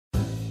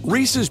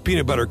Reese's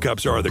peanut butter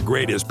cups are the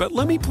greatest, but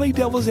let me play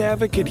devil's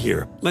advocate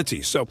here. Let's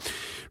see. So,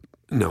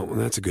 no,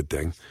 that's a good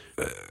thing.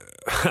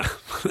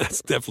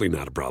 That's definitely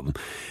not a problem.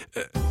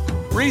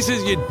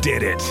 Reese's, you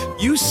did it.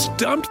 You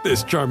stumped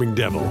this charming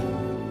devil.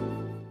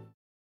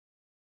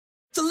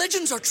 The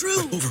legends are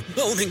true.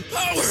 Overwhelming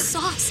power! The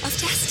sauce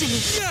of destiny.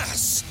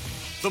 Yes!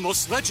 The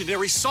most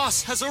legendary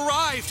sauce has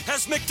arrived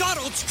as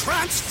McDonald's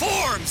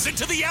transforms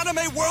into the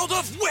anime world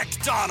of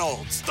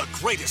WickDonald's. The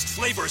greatest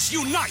flavors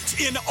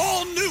unite in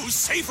all new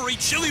savory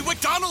chili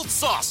McDonald's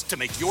sauce to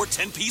make your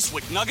 10-piece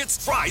Wick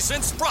Nuggets, fries,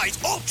 and Sprite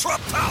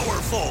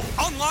ultra-powerful.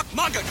 Unlock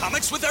manga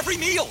comics with every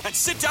meal and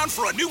sit down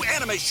for a new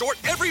anime short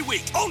every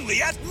week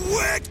only at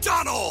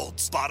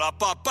WickDonald's.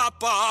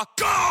 Ba-da-ba-ba-ba,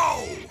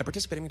 go! At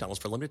participating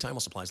McDonald's for a limited time while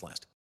supplies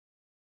last.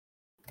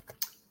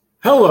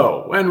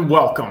 Hello and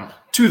welcome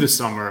to the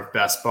Summer of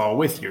Best Ball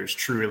with yours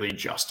truly,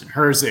 Justin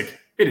Herzig.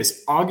 It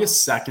is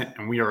August 2nd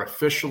and we are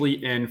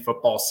officially in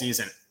football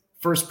season.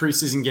 First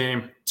preseason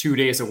game, 2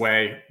 days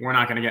away. We're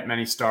not going to get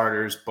many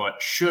starters, but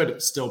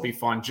should still be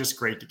fun. Just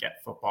great to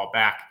get football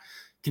back.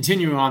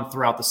 Continuing on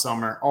throughout the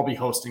summer, I'll be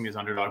hosting these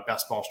Underdog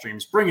Best Ball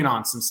streams, bringing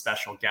on some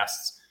special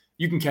guests.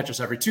 You can catch us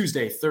every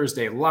Tuesday,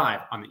 Thursday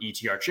live on the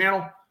ETR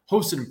channel,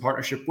 hosted in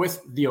partnership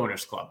with the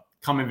Owners Club.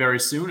 Coming very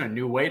soon, a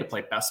new way to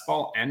play best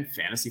ball and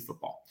fantasy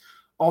football.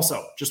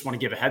 Also, just want to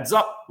give a heads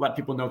up, let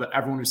people know that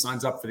everyone who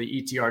signs up for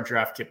the ETR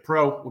Draft Kit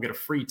Pro will get a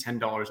free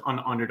 $10 on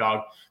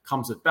Underdog.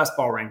 Comes with best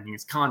ball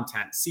rankings,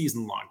 content,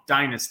 season long,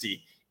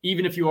 dynasty.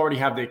 Even if you already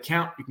have the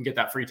account, you can get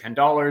that free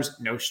 $10,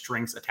 no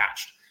strings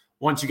attached.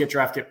 Once you get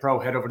Draft Kit Pro,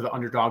 head over to the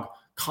Underdog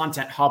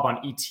Content Hub on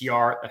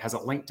ETR that has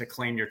a link to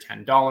claim your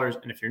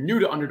 $10. And if you're new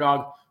to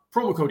Underdog,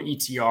 promo code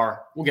ETR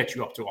will get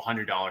you up to a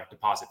 $100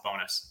 deposit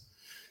bonus.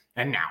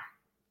 And now,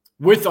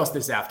 with us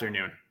this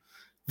afternoon,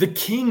 the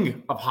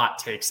king of hot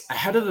takes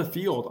ahead of the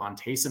field on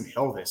Taysom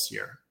Hill this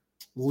year,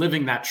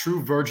 living that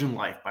true virgin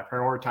life by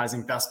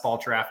prioritizing best ball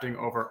drafting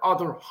over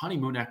other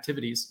honeymoon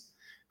activities,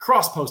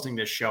 cross-posting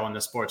this show on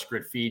the Sports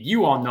Grid feed.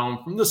 You all know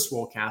him from the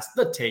Swolecast,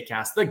 the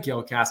Takecast, the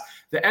Gilcast,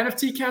 the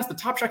NFT Cast, the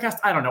Top Shot Cast,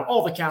 I don't know,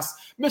 all the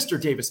casts.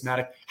 Mr. Davis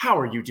Maddock, how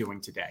are you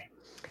doing today?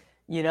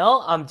 You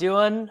know, I'm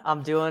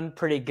doing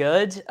pretty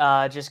good.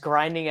 Just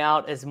grinding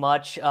out as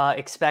much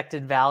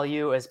expected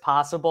value as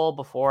possible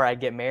before I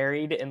get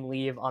married and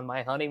leave on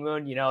my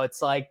honeymoon. You know,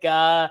 it's like,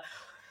 I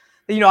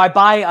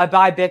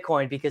buy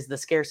Bitcoin because the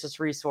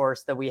scarcest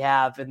resource that we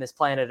have in this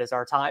planet is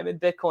our time, and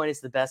Bitcoin is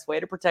the best way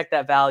to protect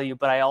that value.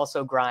 But I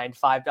also grind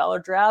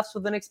 $5 drafts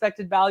with an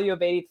expected value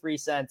of 83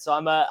 cents. So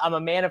I'm a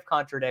man of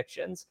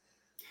contradictions.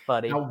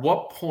 Buddy. Now,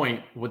 what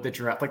point would the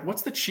draft, like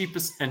what's the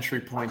cheapest entry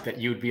point that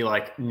you'd be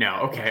like, no,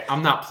 okay,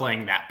 I'm not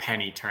playing that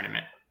penny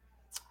tournament?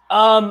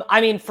 I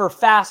mean, for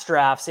fast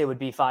drafts, it would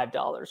be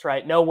 $5,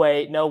 right? No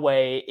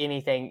way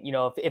anything, you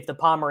know, if the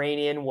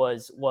Pomeranian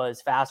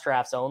was fast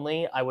drafts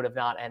only, I would have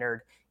not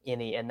entered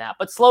any in that.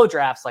 But slow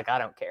drafts, like, I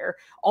don't care.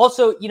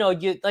 Also, you know,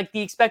 you like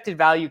the expected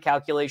value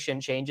calculation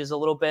changes a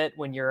little bit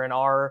when you're in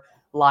our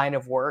line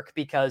of work,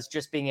 because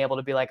just being able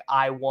to be like,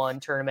 I won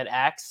tournament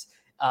X,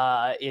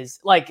 is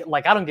like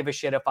I don't give a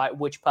shit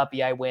which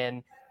puppy I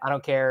win. I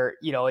don't care.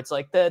 You know, it's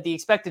like the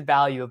expected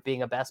value of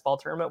being a best ball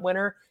tournament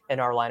winner in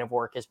our line of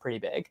work is pretty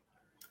big.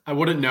 I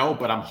wouldn't know,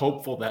 but I'm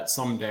hopeful that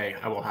someday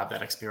I will have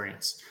that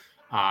experience.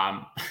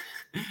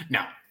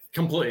 No,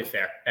 completely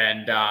fair.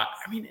 And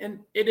and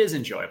it is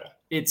enjoyable.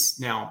 It's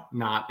now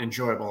not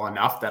enjoyable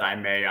enough that I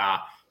may,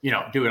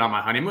 do it on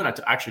my honeymoon. I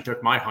actually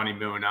took my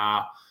honeymoon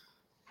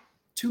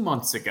 2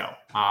 months ago.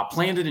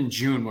 Planned it in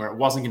June where it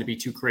wasn't going to be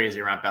too crazy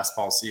around best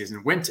ball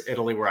season. Went to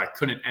Italy where I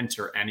couldn't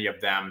enter any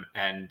of them,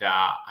 and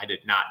I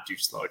did not do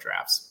slow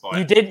drafts. But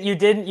you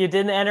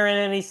didn't enter in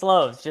any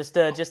slows just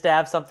to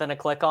have something to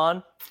click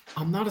on.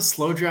 I'm not a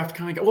slow draft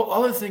kind of guy. Well,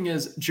 other thing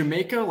is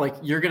Jamaica, like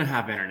you're going to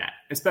have internet,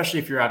 especially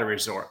if you're at a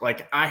resort.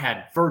 Like I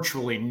had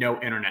virtually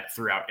no internet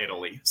throughout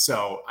Italy.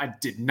 So I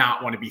did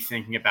not want to be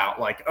thinking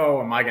about like,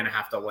 oh, am I going to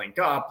have to link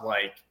up?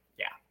 Like,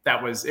 yeah,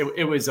 that was,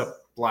 it was a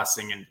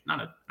blessing and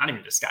not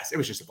even discussed. It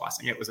was just a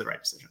blessing. It was the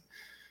right decision.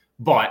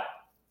 But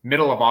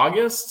middle of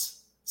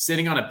August,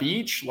 sitting on a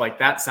beach, like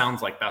that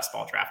sounds like best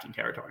ball drafting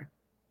territory.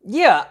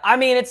 Yeah. I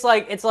mean, it's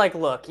like,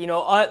 look, you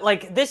know,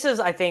 like this is,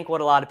 I think what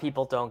a lot of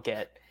people don't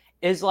get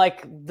is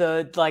like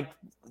the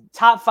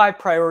top 5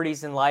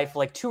 priorities in life.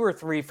 Like 2 or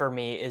 3 for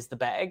me is the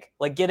bag,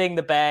 like getting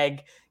the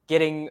bag,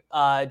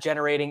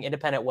 generating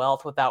independent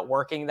wealth without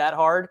working that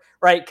hard.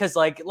 Right. Cause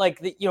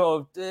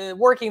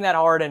working that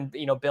hard and,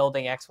 you know,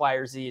 building X, Y,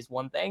 or Z is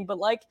one thing, but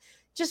like,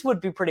 just would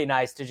be pretty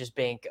nice to just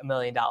bank $1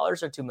 million or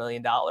 $2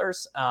 million.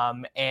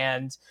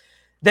 And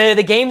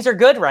the games are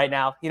good right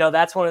now. You know,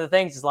 that's one of the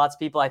things is lots of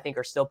people I think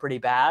are still pretty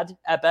bad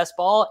at best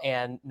ball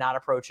and not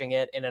approaching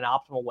it in an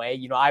optimal way.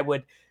 You know, I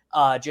would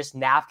just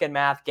napkin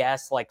math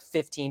guess like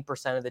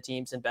 15% of the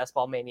teams in Best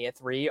Ball Mania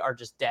 3 are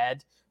just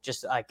dead,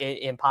 just like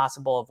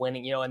impossible of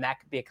winning, you know, and that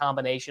could be a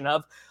combination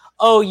of,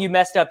 oh, you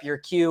messed up your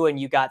queue and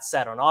you got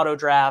set on auto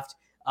draft.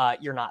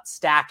 You're not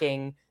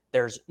stacking.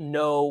 There's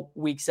no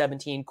week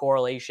 17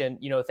 correlation,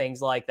 you know,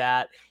 things like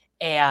that.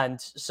 And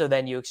so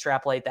then you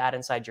extrapolate that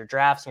inside your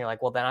drafts and you're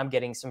like, well, then I'm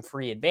getting some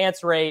free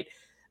advance rate.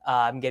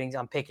 I'm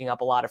picking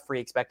up a lot of free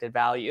expected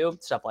value,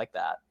 stuff like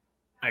that.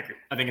 I agree.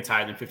 I think it's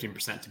higher than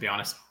 15%, to be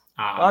honest.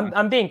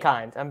 I'm being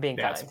kind. I'm being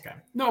kind. Okay.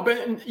 No,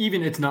 but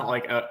even it's not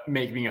like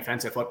being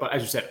offensive. But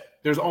as you said,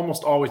 there's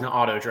almost always an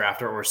auto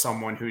drafter or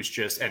someone who's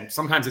just, and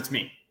sometimes it's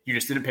me. You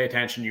just didn't pay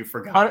attention. You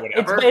forgot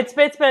whatever.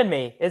 It's been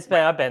me.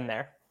 I've been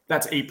there.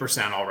 That's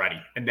 8%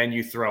 already. And then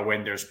you throw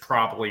in, there's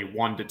probably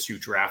 1 to 2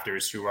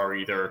 drafters who are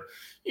either,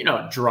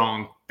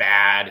 drunk,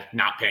 bad,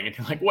 not paying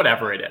attention, like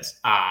whatever it is.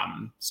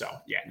 So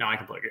yeah, no, I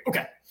completely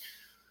agree. Okay.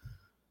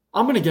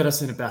 I'm going to get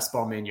us in a Best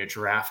Ball Mania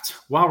draft.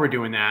 While we're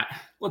doing that,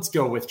 let's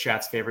go with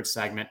chat's favorite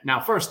segment.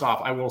 Now, first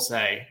off, I will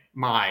say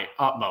my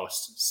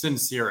utmost,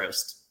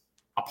 sincerest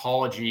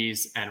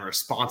apologies and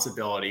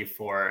responsibility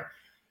for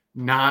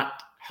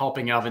not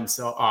helping Evan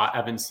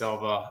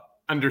Silva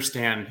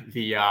understand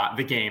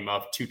the game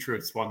of 2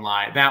 truths, 1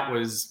 lie. That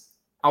was,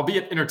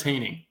 albeit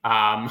entertaining.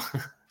 I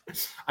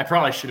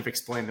probably should have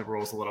explained the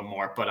rules a little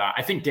more, but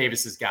I think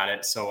Davis has got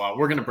it. So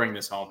we're going to bring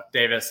this home.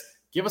 Davis,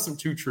 give us some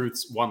 2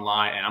 truths, 1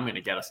 lie, and I'm going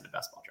to get us in the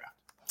Best Ball draft.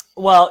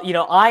 Well,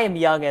 I am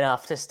young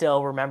enough to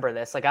still remember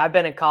this. Like, I've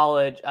been in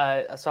college,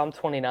 so I'm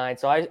 29.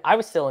 So I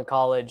was still in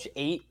college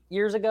 8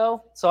 years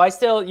ago. So I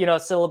still,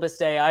 syllabus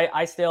day,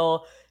 I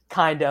still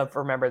kind of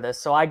remember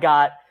this. So I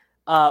got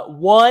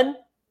 1,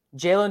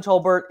 Jalen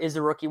Tolbert is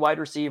a rookie wide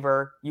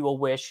receiver you will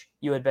wish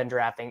you had been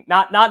drafting.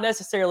 Not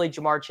necessarily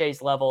Jamar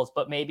Chase levels,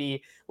 but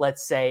maybe,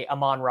 let's say,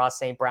 Amon-Ra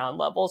St. Brown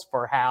levels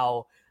for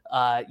how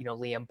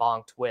Liam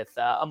bonked with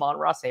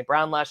Amon-Ra St.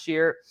 Brown last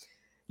year.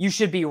 You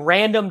should be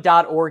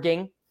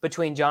random.orging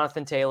between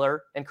Jonathan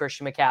Taylor and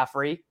Christian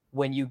McCaffrey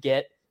when you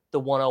get the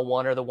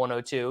 101 or the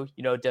 102,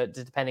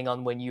 depending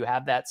on when you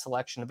have that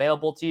selection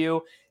available to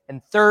you.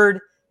 And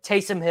third,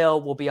 Taysom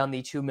Hill will be on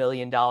the $2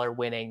 million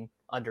winning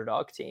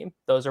underdog team.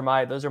 Those are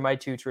my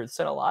 2 truths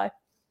and a lie.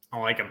 I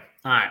like them.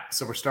 All right.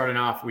 So we're starting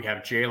off. We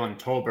have Jalen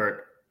Tolbert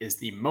is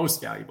the most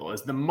valuable,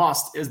 is the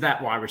must, is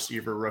that wide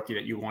receiver rookie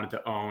that you wanted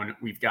to own.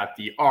 We've got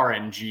the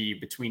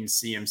RNG between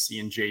CMC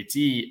and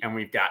JT, and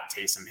we've got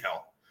Taysom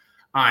Hill.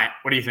 All right.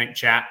 What do you think,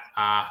 chat?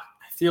 I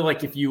feel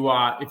like if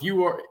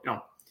you're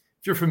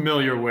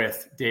familiar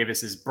with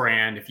Davis's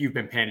brand, if you've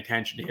been paying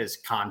attention to his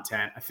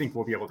content, I think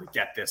we'll be able to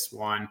get this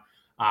one.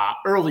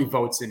 Early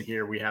votes in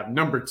here. We have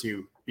number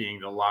 2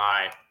 being the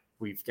lie.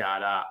 We've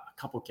got a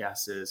couple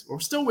guesses. We're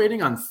still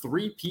waiting on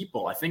 3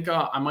 people. I think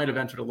I might have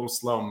entered a little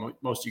slow.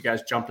 Most of you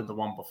guys jumped into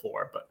one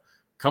before, but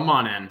come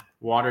on in.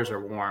 Waters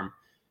are warm.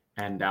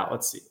 And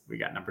let's see. We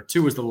got number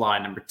 2 is the lie.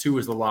 Number 2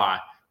 is the lie.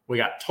 We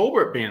got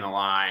Tolbert being the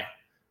lie.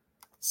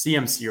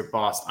 CMC or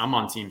bust. I'm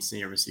on team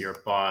CMC or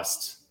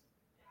bust.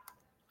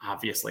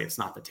 Obviously, it's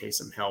not the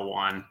Taysom Hill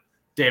one.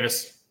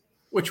 Davis,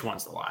 which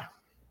one's the lie?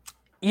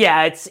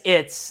 Yeah,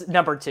 it's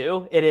number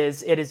 2. It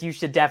is. You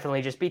should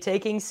definitely just be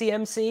taking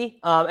CMC.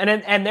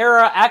 And there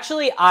are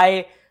actually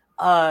Tyler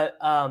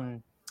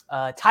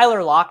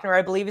Lochner,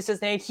 I believe is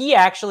his name. He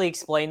actually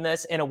explained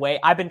this in a way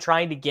I've been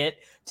trying to get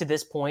to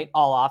this point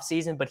all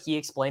offseason, but he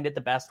explained it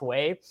the best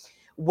way,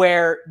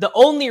 where the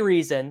only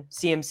reason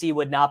CMC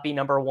would not be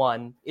number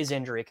 1 is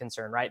injury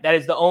concern, right? That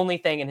is the only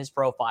thing in his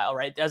profile,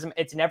 right?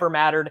 It's never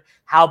mattered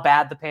how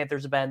bad the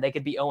Panthers have been. They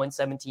could be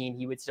 0-17.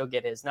 He would still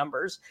get his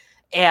numbers.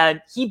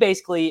 And he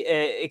basically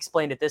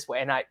explained it this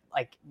way. And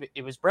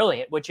it was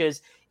brilliant, which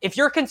is if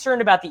you're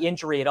concerned about the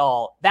injury at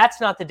all, that's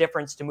not the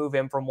difference to move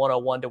him from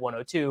 101 to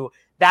 102.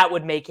 That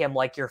would make him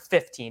like your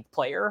 15th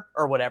player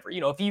or whatever.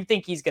 If you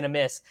think he's going to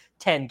miss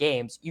 10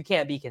 games, you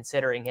can't be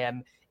considering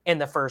him in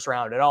the first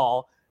round at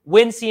all.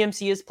 When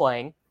CMC is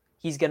playing,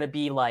 he's going to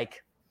be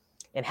like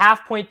in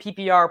half-point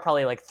PPR,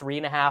 probably like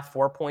 3.5,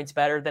 4 points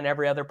better than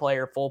every other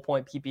player.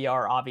 Full-point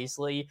PPR,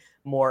 obviously,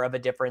 more of a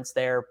difference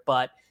there.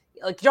 But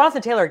like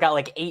Jonathan Taylor got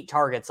like 8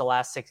 targets the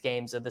last 6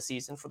 games of the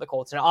season for the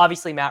Colts. And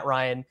obviously, Matt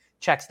Ryan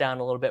checks down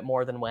a little bit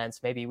more than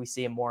Wentz. Maybe we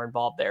see him more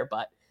involved there.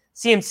 But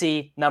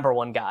CMC, number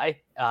 1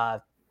 guy,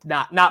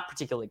 not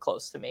particularly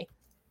close to me.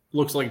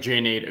 Looks like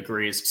J. Nate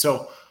agrees.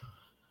 So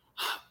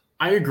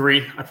I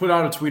agree. I put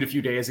out a tweet a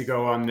few days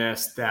ago on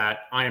this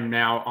that I am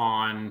now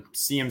on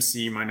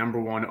CMC, my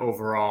number 1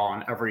 overall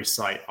on every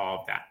site, all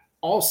of that.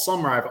 All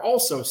summer, I've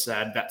also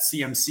said that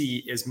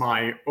CMC is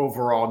my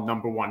overall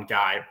number 1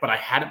 guy, but I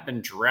hadn't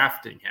been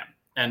drafting him.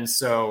 And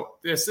so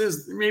this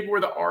is maybe where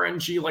the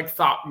RNG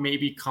thought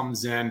maybe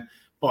comes in.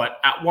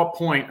 But at what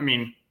point,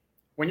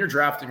 when you're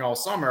drafting all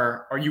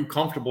summer, are you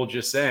comfortable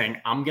just saying,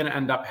 I'm going to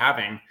end up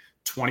having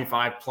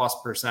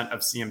 25+%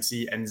 of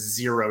CMC and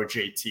 0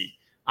 JT?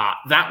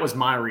 That was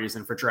my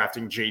reason for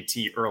drafting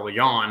JT early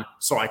on,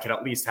 so I could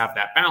at least have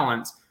that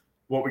balance.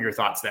 What were your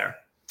thoughts there?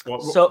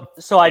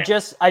 So I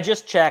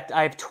just checked.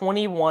 I have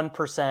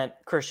 21%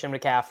 Christian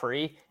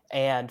McCaffrey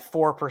and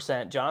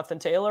 4% Jonathan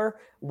Taylor,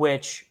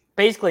 which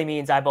basically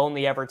means I've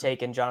only ever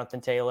taken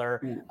Jonathan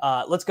Taylor.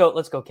 Let's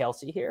go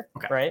Kelsey here.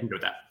 Okay, right? I'm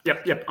good with that.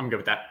 Yep, I'm good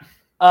with that.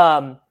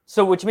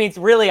 So which means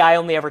really I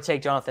only ever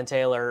take Jonathan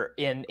Taylor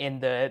in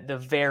the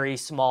very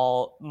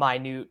small,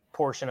 minute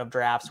portion of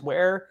drafts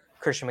where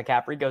Christian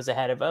McCaffrey goes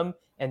ahead of him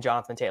and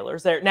Jonathan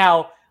Taylor's there.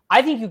 Now,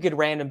 I think you could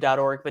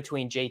random.org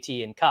between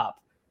JT and Kupp,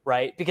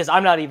 right? Because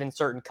I'm not even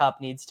certain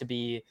Kupp needs to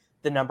be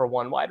the number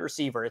one wide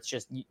receiver. It's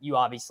just you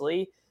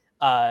obviously,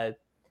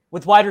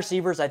 with wide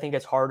receivers, I think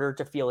it's harder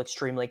to feel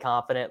extremely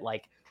confident.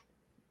 Like,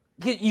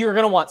 you're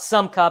going to want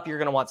some Kupp, you're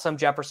going to want some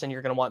Jefferson,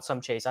 you're going to want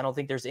some Chase. I don't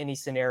think there's any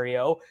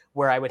scenario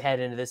where I would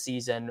head into the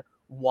season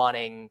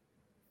wanting,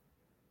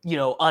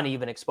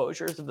 uneven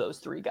exposures of those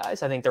three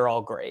guys. I think they're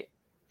all great.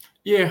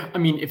 Yeah, I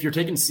mean, if you're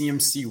taking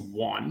CMC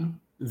 1,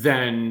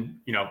 then,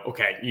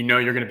 okay,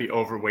 you're going to be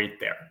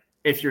overweight there.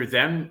 If you're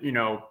then,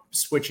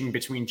 switching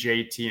between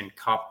JT and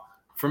Kupp,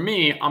 for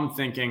me, I'm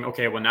thinking,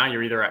 okay, well, now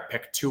you're either at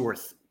pick 2 or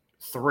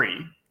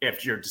 3.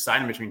 If you're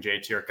deciding between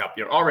JT or Kupp,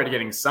 you're already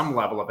getting some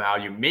level of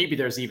value. Maybe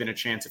there's even a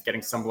chance of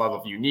getting some level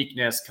of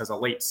uniqueness because a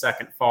late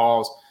second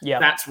falls. Yeah,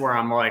 that's where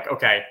I'm like,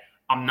 okay,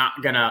 I'm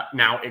not going to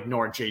now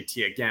ignore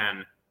JT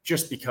again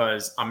just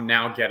because I'm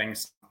now getting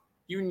some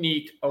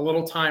unique, a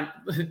little time.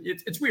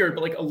 It's weird,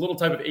 but like a little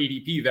type of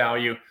ADP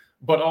value,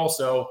 but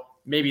also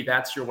maybe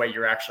that's your way.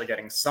 You're actually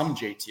getting some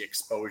JT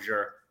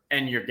exposure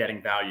and you're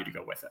getting value to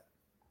go with it.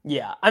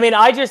 Yeah. I mean,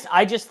 I just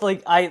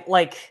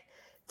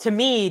to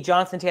me,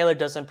 Jonathan Taylor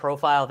doesn't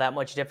profile that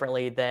much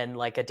differently than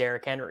like a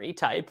Derrick Henry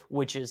type,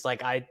 which is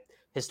like, I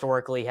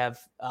historically have,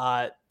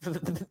 I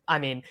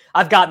mean,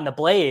 I've gotten the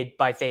blade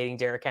by fading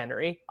Derrick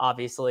Henry,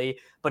 obviously,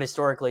 but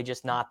historically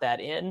just not that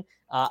in.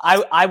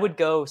 I would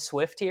go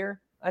Swift here,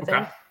 I think.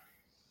 Okay.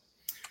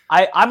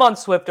 I'm on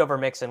Swift over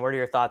Mixon. What are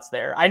your thoughts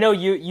there? I know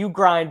you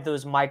grind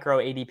those micro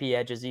ADP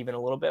edges even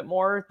a little bit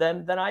more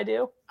than I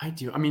do. I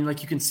do. I mean,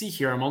 like you can see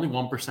here, I'm only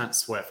 1%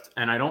 Swift,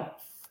 and I don't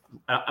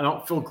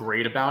feel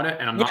great about it,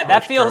 and I'm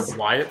not really sure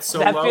why it's so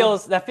low.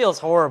 That feels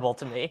horrible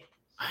to me.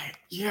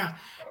 Yeah,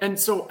 and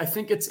so I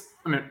think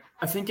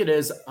it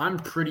is. I'm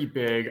pretty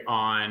big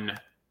on.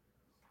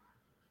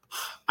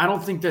 I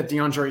don't think that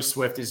DeAndre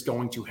Swift is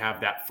going to have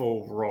that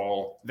full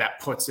role that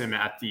puts him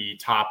at the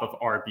top of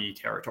RB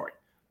territory.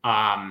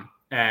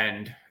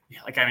 And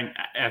like, I mean,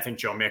 I think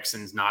Joe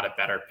Mixon's not a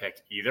better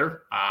pick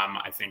either.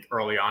 I think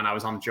early on I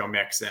was on Joe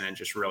Mixon and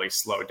just really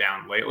slowed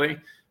down lately.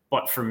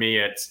 But for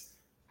me,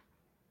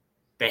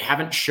 they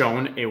haven't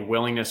shown a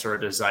willingness or a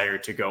desire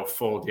to go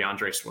full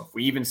DeAndre Swift.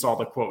 We even saw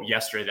the quote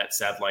yesterday that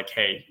said like,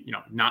 hey,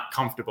 not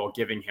comfortable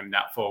giving him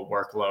that full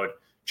workload.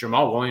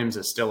 Jamal Williams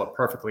is still a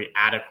perfectly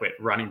adequate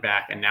running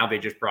back. And now they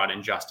just brought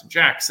in Justin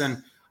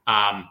Jackson.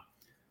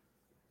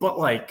 But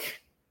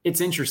like,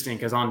 it's interesting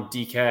because on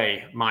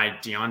DK, my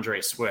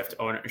DeAndre Swift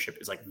ownership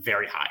is like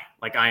very high.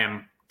 Like I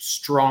am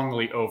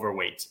strongly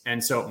overweight.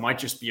 And so it might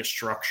just be a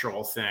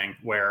structural thing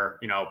where,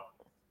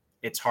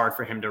 it's hard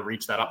for him to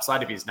reach that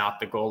upside if he's not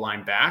the goal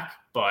line back.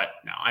 But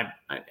no,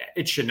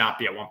 it should not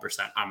be at 1%.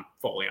 I'm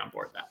fully on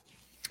board with that.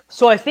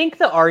 So I think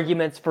the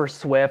arguments for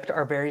Swift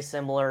are very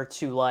similar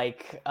to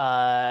like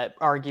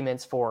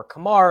arguments for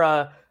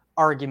Kamara,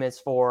 arguments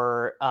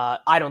for,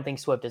 I don't think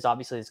Swift is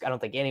obviously, I don't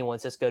think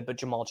anyone's this good, but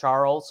Jamal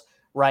Charles,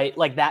 right?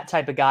 Like that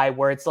type of guy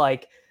where it's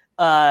like,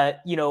 1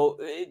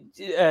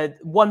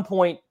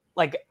 point,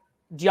 like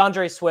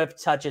DeAndre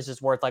Swift touches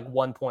is worth like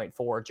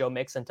 1.4 Joe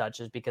Mixon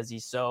touches because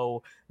he's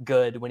so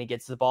good when he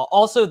gets the ball.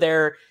 Also,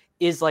 there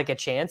is like a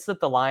chance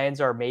that the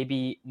Lions are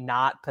maybe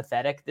not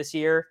pathetic this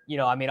year.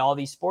 I mean, all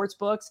these sports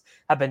books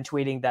have been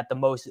tweeting that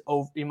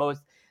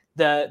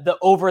the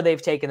over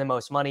they've taken the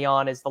most money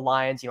on is the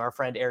Lions. Our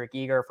friend Eric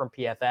Eager from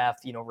PFF,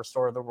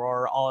 Restore the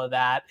Roar, all of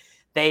that.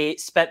 They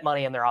spent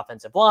money on their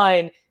offensive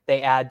line.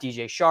 They add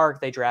DJ Shark.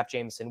 They draft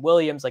Jameson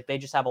Williams. Like they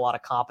just have a lot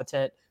of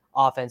competent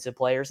offensive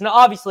players. Now,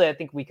 obviously, I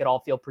think we could all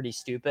feel pretty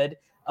stupid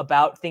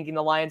about thinking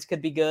the Lions could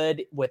be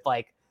good with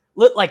like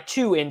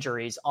 2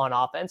 injuries on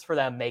offense for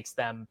them makes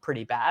them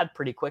pretty bad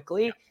pretty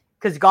quickly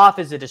because Goff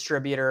is a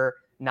distributor,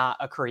 not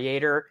a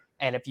creator.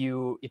 And if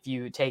you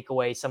take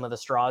away some of the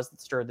straws that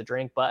stir the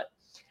drink, I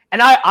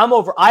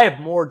have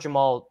more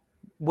Jamal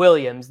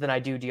Williams than I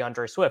do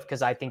DeAndre Swift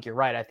because I think you're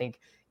right. I think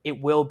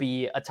it will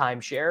be a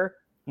timeshare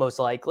most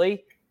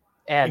likely,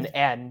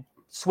 and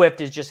Swift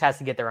just has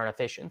to get there on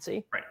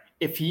efficiency. Right.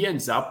 If he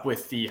ends up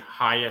with the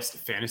highest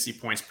fantasy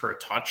points per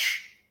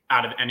touch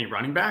out of any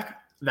running back,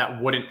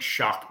 that wouldn't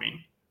shock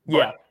me.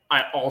 But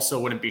I also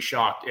wouldn't be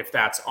shocked if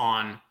that's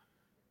on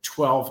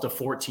 12 to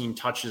 14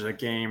 touches a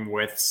game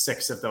with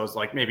 6 of those,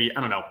 like maybe,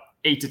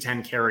 8 to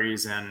 10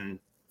 carries and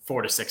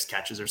 4 to 6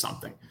 catches or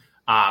something.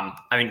 I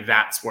think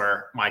that's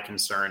where my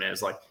concern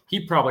is. Like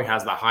he probably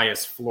has the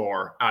highest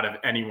floor out of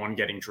anyone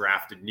getting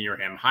drafted near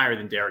him, higher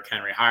than Derrick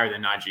Henry, higher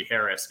than Najee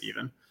Harris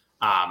even.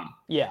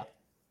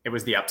 It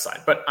was the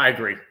upside, but I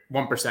agree.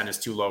 1% is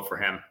too low for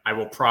him. I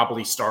will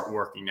probably start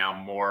working now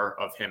more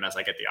of him as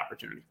I get the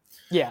opportunity.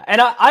 Yeah.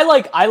 And I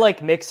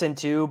like Mixon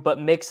too, but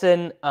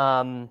Mixon,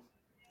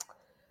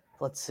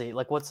 let's see,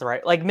 like what's the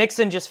right, like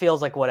Mixon just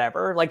feels like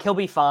whatever, like he'll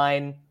be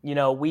fine.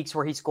 Weeks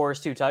where he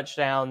scores 2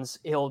 touchdowns,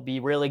 he'll be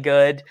really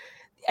good.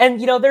 And,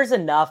 there's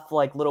enough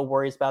like little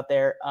worries about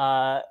there.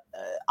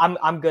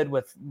 I'm good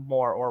with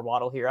Moore or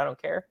Waddle here. I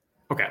don't care.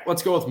 Okay,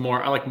 let's go with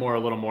Moore. I like Moore a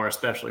little more,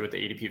 especially with the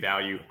ADP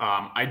value.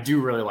 I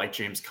do really like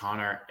James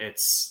Conner.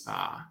 It's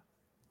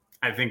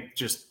I think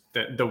just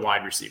the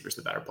wide receiver is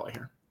the better play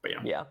here. But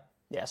yeah.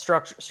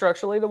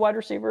 Structurally, the wide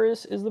receiver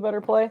is the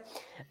better play.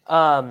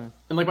 And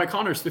like my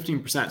Connor is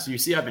 15%, so you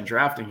see I've been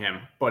drafting him,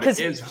 but it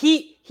is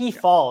he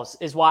falls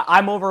is why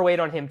I'm overweight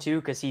on him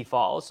too, because he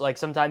falls. Like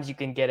sometimes you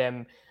can get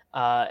him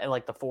at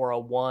like the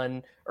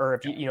 401, or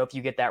if if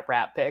you get that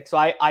wrap pick. So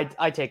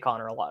I take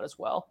Connor a lot as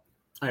well.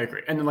 I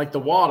agree. And then like the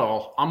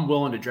Waddle, I'm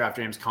willing to draft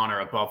James Conner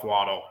above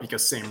Waddle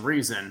because same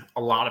reason.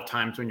 A lot of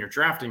times when you're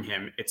drafting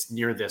him, it's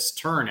near this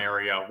turn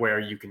area where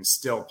you can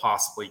still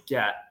possibly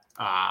get,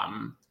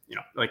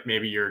 like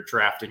maybe you're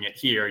drafting it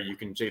here, you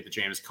can take the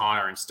James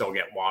Conner and still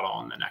get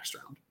Waddle in the next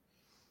round.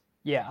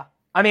 Yeah.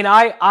 I mean,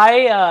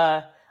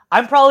 I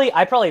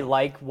probably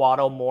like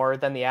Waddle more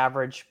than the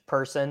average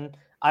person.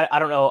 I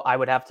don't know.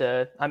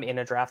 I'm in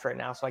a draft right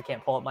now, so I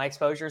can't pull up my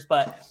exposures,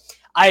 but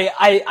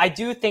I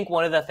do think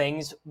one of the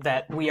things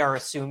that we are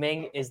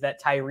assuming is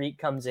that Tyreek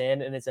comes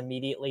in and is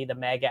immediately the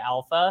mega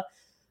alpha.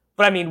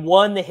 But I mean,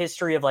 one, the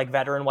history of like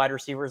veteran wide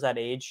receivers that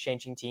age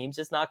changing teams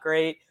is not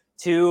great.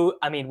 Two,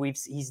 I mean,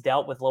 he's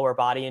dealt with lower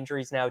body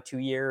injuries now 2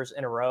 years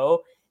in a row.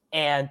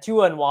 And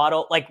Tua and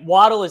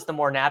Waddle is the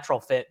more natural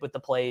fit with the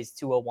plays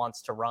Tua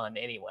wants to run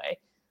anyway.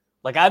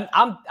 Like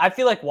I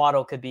feel like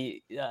Waddle could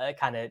be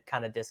kind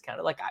of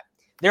discounted. Like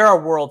there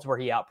are worlds where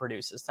he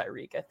outproduces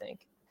Tyreek, I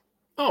think.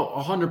 Oh,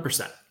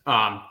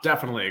 100%.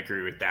 Definitely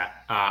agree with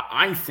that.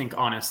 I think,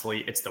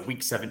 honestly, it's the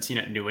week 17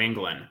 at New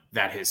England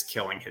that is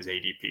killing his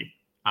ADP.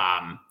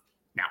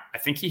 Now, I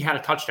think he had a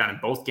touchdown in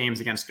both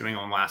games against New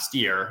England last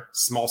year,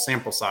 small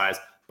sample size,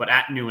 but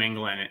at New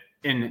England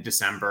in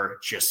December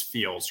just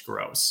feels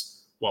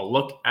gross. Well,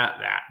 look at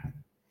that.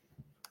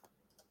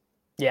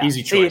 Yeah,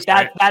 easy choice.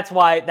 Right? That's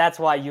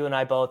why you and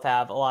I both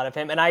have a lot of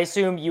him, and I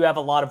assume you have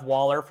a lot of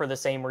Waller for the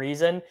same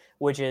reason,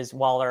 which is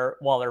Waller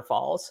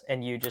falls,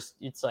 and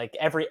it's like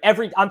every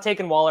I'm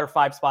taking Waller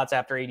 5 spots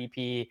after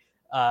ADP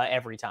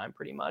every time,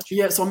 pretty much.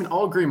 Yeah, so I mean,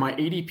 I'll agree. My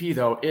ADP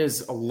though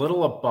is a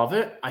little above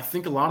it. I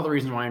think a lot of the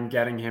reason why I'm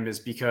getting him is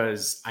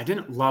because I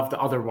didn't love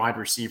the other wide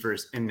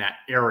receivers in that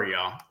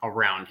area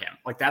around him.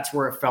 Like that's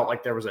where it felt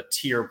like there was a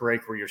tier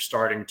break where you're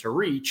starting to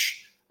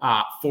reach.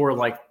 For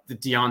like the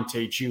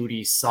Deontay,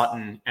 Judy,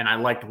 Sutton, and I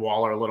liked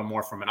Waller a little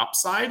more from an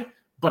upside,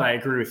 but I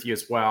agree with you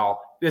as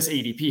well. This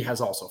ADP has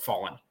also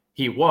fallen.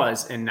 He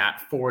was in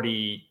that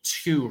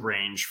 42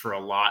 range for a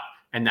lot,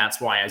 and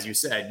that's why, as you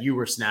said, you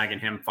were snagging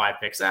him 5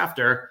 picks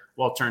after.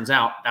 Well, it turns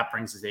out that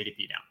brings his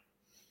ADP down.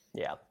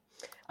 Yeah.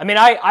 I mean,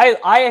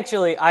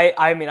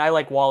 I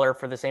like Waller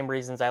for the same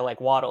reasons I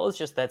like Waddle. It's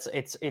just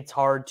it's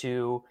hard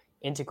to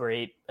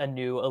integrate a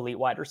new elite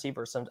wide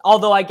receiver.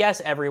 Although I guess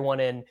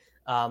everyone in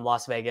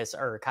Las Vegas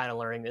are kind of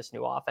learning this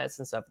new offense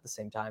and stuff at the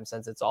same time,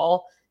 since it's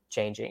all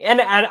changing. And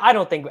I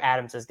don't think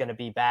Adams is going to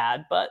be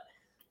bad, but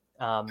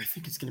I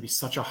think it's going to be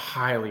such a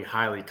highly,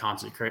 highly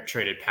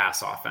concentrated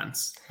pass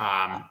offense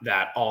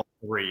that all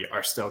three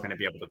are still going to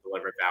be able to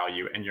deliver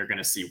value, and you're going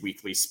to see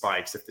weekly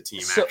spikes if the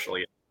team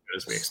actually is as good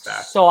as we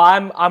expect. So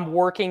I'm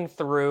working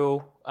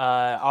through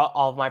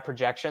all of my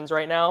projections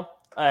right now.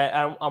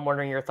 I'm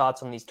wondering your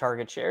thoughts on these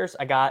target shares.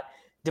 I got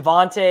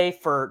Devontae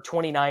for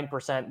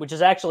 29%, which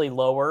is actually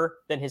lower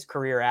than his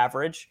career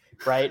average,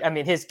 right? I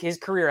mean, his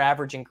career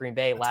average in Green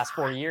Bay last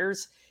 4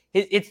 years,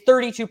 it's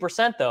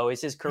 32% though is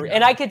his career.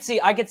 And I could see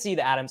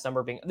the Adams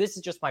number being, this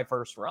is just my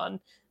first run.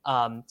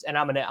 And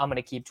I'm going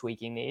to keep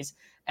tweaking these.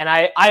 And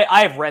I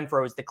have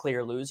Renfrow as the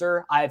clear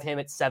loser. I have him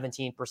at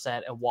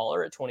 17% and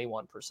Waller at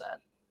 21%.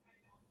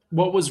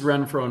 What was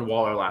Renfrow and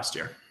Waller last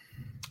year?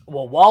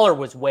 Well, Waller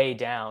was way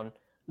down.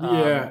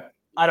 Yeah.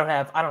 I don't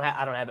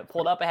have it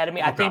pulled up ahead of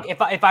me. Okay. I think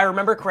if I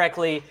remember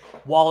correctly,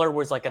 Waller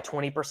was like a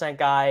 20%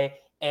 guy,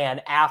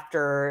 and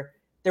after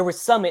there was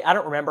some, I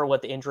don't remember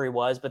what the injury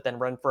was, but then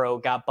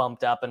Renfrow got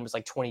bumped up and was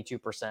like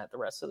 22% the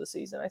rest of the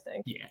season, I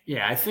think.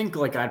 Yeah. I think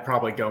like I'd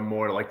probably go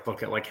more to like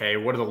look at like, hey,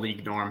 what are the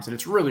league norms? And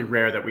it's really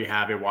rare that we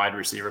have a wide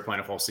receiver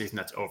playing a full season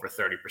that's over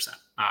 30%.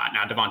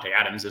 Now Devontae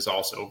Adams is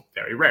also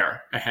very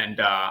rare, and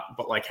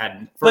but like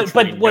had was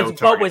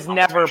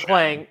never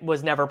playing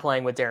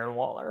with Darren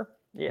Waller.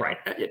 Yeah. Right.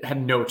 It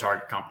had no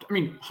target comp. I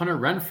mean, Hunter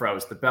Renfrow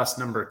is the best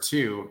number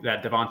 2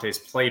 that Devontae's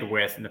played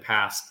with in the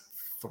past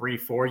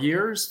 3-4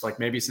 years, like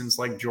maybe since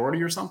like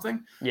Jordy or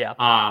something. Yeah.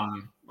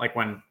 Like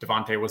when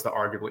Devontae was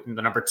arguably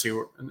the number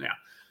 2.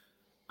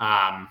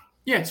 Yeah.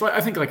 Yeah. So I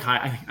think like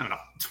I don't know,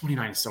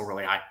 29 is still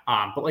really high.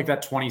 But like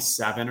that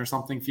 27 or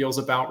something feels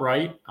about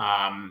right.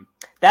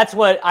 That's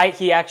what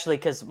he actually,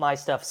 because my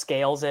stuff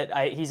scales it.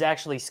 He's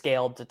actually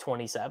scaled to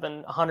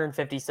 27,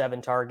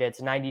 157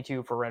 targets,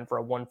 92 for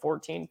Renfrow,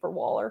 114 for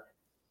Waller.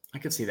 I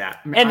could see that.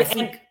 I mean,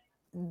 and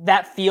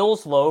that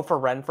feels low for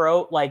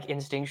Renfrow, like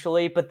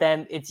instinctually, but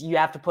then you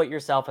have to put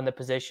yourself in the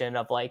position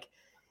of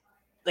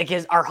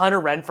are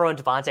Hunter Renfrow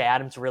and Devontae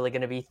Adams really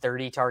going to be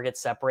 30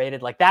 targets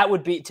separated? Like that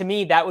would be, to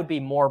me, that would be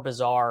more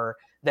bizarre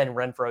than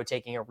Renfrow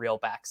taking a real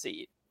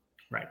backseat.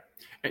 Right.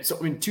 And so,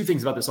 I mean, 2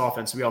 things about this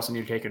offense we also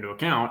need to take into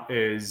account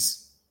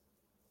is,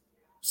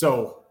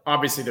 so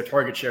obviously their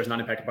target share is not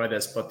impacted by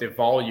this, but the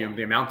volume,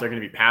 the amount they're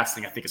going to be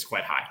passing, I think is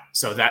quite high.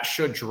 So that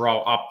should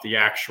draw up the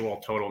actual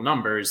total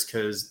numbers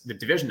because the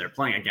division they're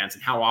playing against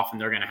and how often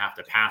they're going to have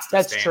to pass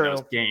to stay in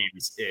those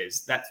games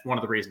that's one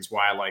of the reasons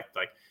why I like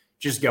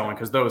just going,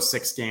 because those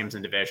 6 games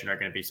in division are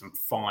going to be some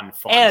fun.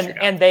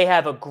 And they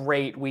have a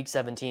great Week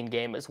 17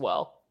 game as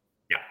well.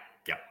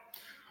 Yeah.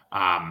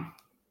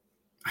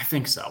 I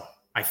think so.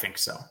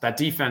 That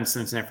defense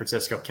in San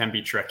Francisco can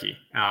be tricky.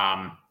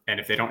 And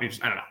if they don't, I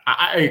don't know.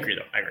 I agree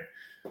though. I agree.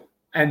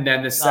 And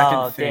then the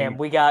second thing. Damn,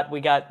 we got.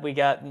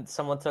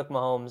 Someone took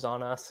Mahomes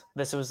on us.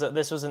 This was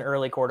an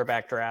early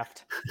quarterback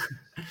draft.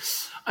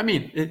 I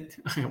mean,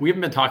 we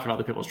haven't been talking about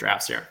other people's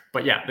drafts here,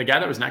 but yeah, the guy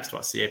that was next to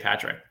us, C.A.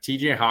 Patrick,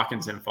 T.J.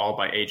 Hawkinson, followed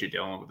by A.J.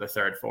 Dillon with the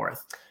 3rd, 4th.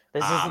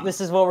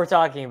 This is what we're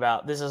talking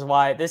about. This is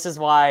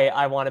why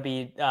I want to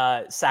be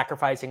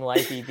sacrificing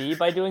life EV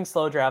by doing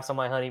slow drafts on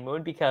my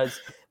honeymoon, because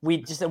we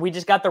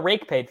just got the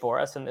rake paid for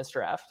us in this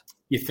draft.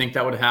 You think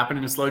that would happen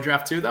in a slow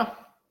draft too, though?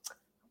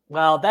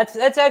 Well, that's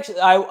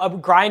actually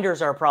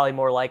grinders are probably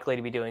more likely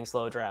to be doing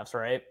slow drafts,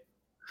 right?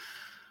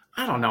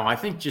 I don't know. I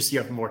think just you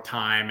have more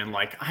time, and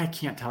I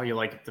can't tell you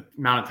the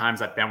amount of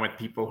times I've been with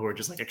people who are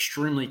just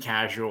extremely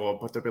casual,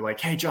 but they'll be like,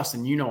 "Hey,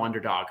 Justin,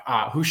 Underdog.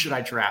 Who should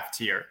I draft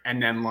here?"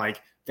 And then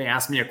they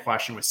ask me a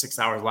question with 6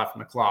 hours left on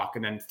the clock,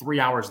 and then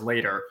 3 hours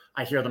later,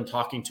 I hear them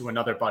talking to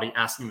another buddy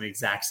asking the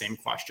exact same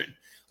question.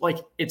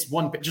 It's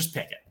one, just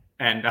pick it.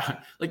 And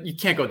you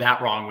can't go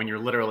that wrong when you're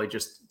literally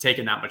just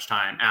taking that much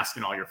time,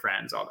 asking all your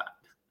friends, all that.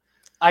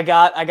 I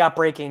got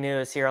breaking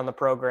news here on the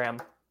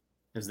program.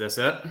 Is this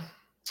it?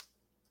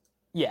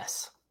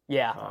 Yes.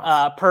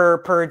 Yeah.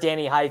 Per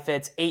Danny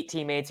Heifetz, 8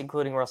 teammates,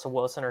 including Russell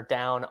Wilson, are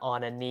down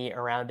on a knee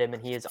around him,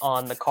 and he is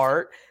on the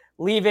cart.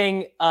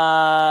 Leaving,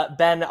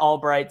 Ben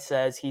Albright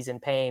says he's in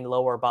pain,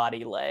 lower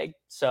body leg.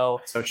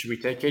 So should we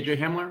take KJ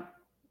Hamler?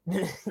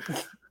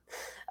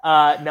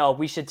 No,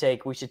 we should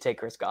take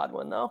Chris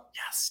Godwin though.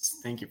 Yes,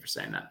 thank you for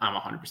saying that. I'm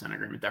 100% in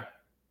agreement there.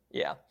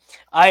 Yeah,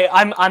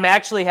 I'm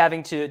actually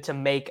having to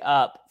make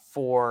up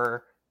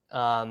for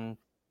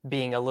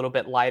being a little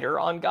bit lighter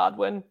on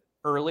Godwin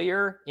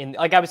earlier.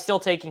 I was still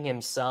taking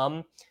him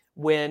some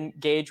when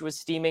Gage was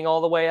steaming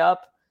all the way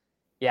up.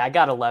 Yeah, I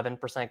got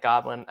 11%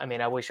 Godwin. I mean,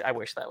 I wish that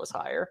was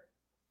higher.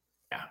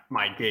 Yeah,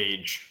 my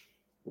Gage,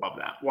 love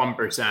that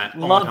 1%.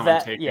 Love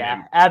that.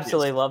 Yeah,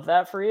 absolutely love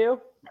that for you.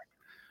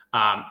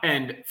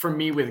 And for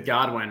me with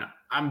Godwin,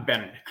 I've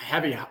been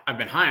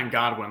high on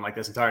Godwin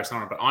this entire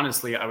summer, but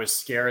honestly, I was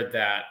scared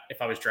that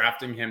if I was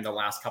drafting him the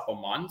last couple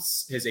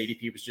months, his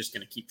ADP was just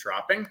going to keep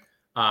dropping.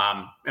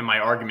 And my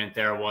argument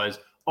there was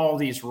all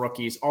these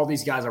rookies, all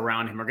these guys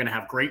around him are going to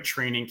have great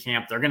training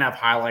camp. They're going to have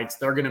highlights.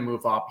 They're going to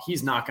move up.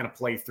 He's not going to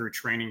play through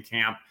training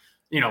camp.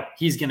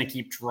 He's going to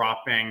keep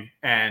dropping.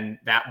 And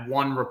that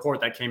one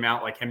report that came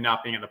out, him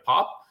not being in the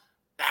pop,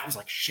 that was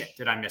shit,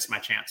 did I miss my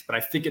chance? But I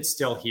think it's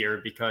still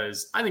here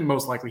because I think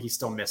most likely he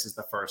still misses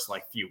the first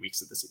few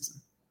weeks of the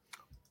season.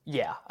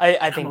 Yeah,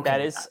 I think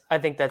I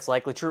think that's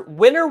likely true.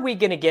 When are we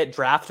going to get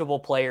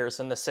draftable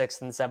players in the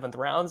 6th and 7th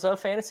rounds of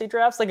fantasy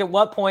drafts? At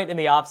what point in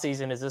the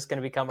offseason is this going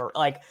to become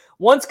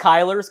once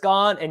Kyler's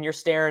gone and you're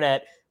staring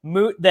at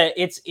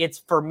it's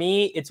for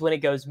me, it's when it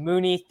goes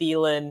Mooney,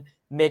 Thielen,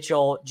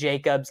 Mitchell,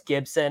 Jacobs,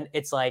 Gibson.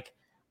 It's I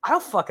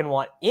don't fucking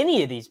want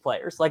any of these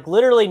players.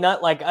 Literally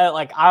not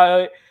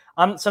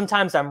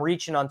sometimes I'm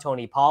reaching on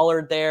Tony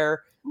Pollard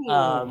there.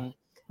 Not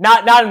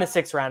in the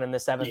 6th round, in the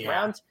 7th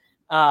round.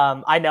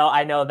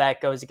 I know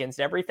that goes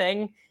against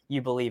everything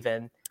you believe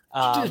in.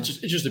 It's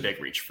just a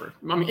big reach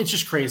it's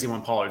just crazy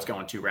when Pollard's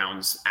going 2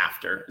 rounds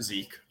after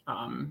Zeke.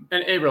 And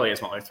it really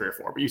is more 3 or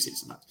 4, but you see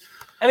sometimes.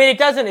 I mean,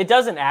 it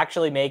doesn't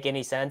actually make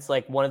any sense.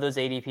 One of those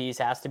ADPs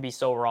has to be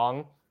so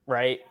wrong,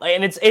 right?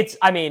 And it's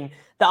I mean,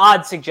 the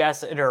odds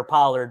suggest it or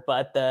Pollard,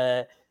 but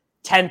the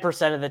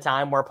 10% of the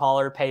time where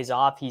Pollard pays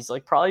off, he's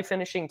probably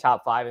finishing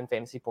top 5 in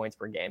fantasy points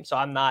per game. So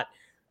I'm not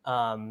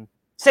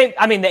same.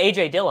 I mean, the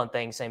AJ Dillon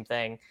thing, same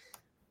thing.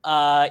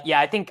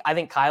 I think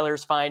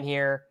Kyler's fine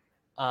here.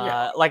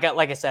 Like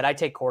I said, I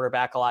take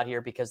quarterback a lot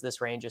here because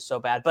this range is so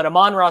bad. But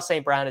Amon-Ra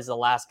St. Brown is the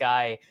last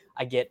guy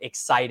I get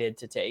excited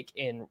to take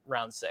in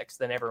round 6.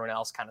 Then everyone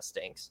else kind of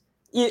stinks.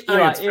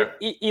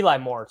 Eli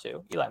Moore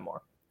too. Eli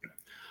Moore.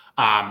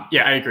 I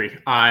agree.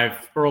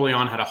 I've early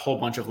on had a whole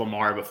bunch of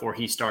Lamar before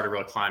he started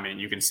really climbing.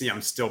 You can see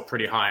I'm still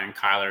pretty high on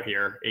Kyler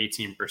here,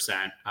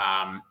 18%.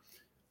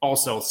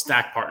 Also,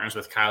 stack partners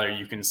with Kyler.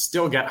 You can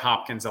still get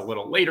Hopkins a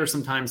little later.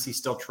 Sometimes he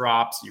still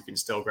drops. You can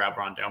still grab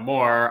Rondale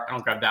Moore. I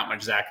don't grab that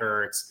much Zach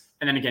Ertz.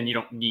 And then again, you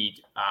don't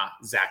need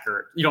Zach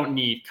Ertz. You don't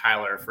need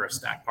Kyler for a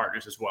stack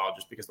partners as well,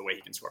 just because of the way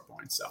he can score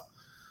points. So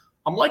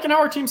I'm liking how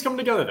our team's coming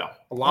together, though.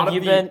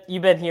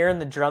 You've been hearing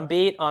the drum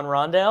beat on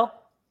Rondale?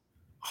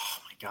 Oh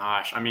my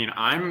gosh! I mean,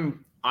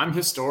 I'm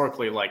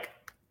historically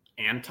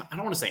anti. I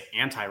don't want to say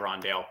anti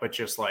Rondale, but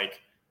just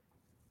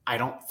I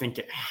don't think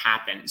it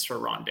happens for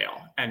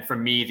Rondale. And for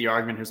me, the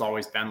argument has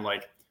always been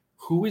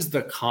who is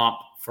the comp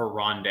for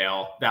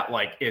Rondale that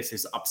is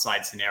his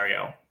upside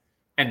scenario?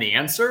 And the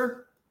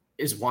answer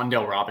is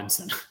Wan'Dale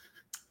Robinson.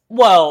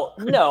 Well,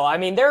 no, I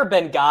mean there have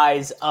been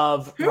guys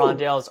of Who?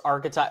 Rondale's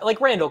archetype, like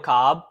Randall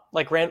Cobb,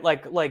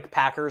 like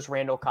Packers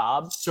Randall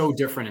Cobb. So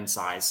different in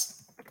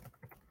size.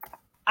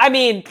 I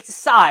mean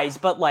size,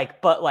 but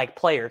like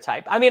player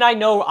type. I mean, I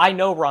know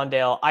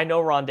Rondale. I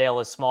know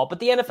Rondale is small, but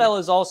the NFL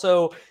is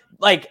also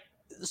like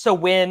so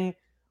when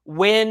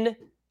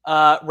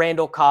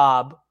Randall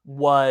Cobb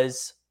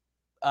was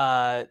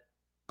when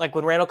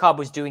Randall Cobb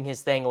was doing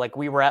his thing, like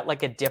we were at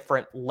like a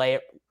different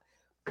layer.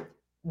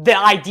 The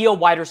ideal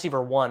wide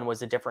receiver 1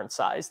 was a different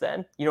size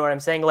then. You know what I'm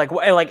saying? Like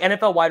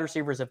NFL wide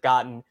receivers have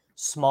gotten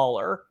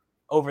smaller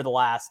over the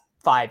last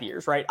 5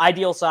 years, right?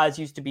 Ideal size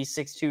used to be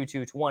 6'2",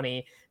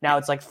 220. Now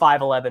it's like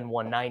 5'11",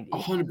 190.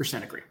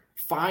 100% agree.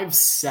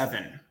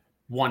 5'7",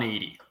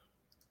 180.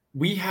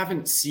 We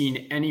haven't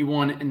seen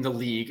anyone in the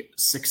league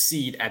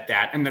succeed at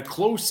that. And the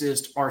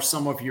closest are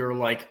some of your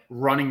like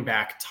running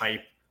back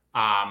type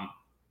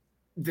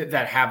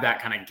that have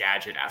that kind of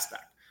gadget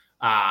aspect.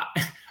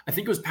 I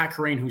think it was Pat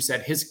Carrain who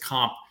said his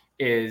comp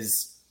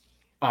is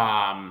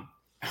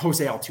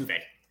Jose Altuve.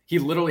 He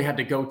literally had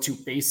to go to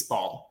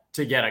baseball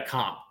to get a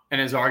comp.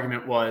 And his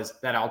argument was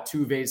that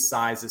Altuve's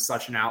size is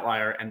such an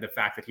outlier, and the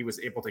fact that he was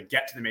able to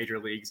get to the major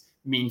leagues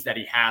means that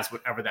he has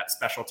whatever that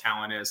special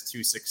talent is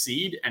to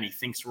succeed, and he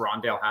thinks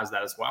Rondale has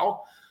that as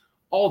well.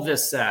 All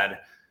this said,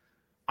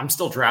 I'm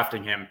still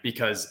drafting him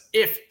because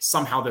if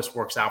somehow this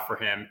works out for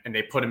him and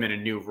they put him in a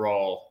new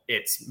role,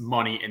 it's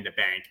money in the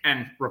bank,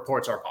 and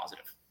reports are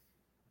positive.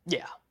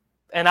 Yeah.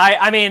 And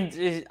I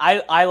mean,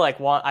 I like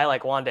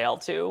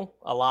Wandale too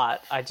a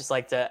lot. I just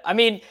like to, I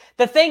mean,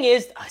 the thing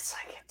is, it's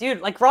like, dude,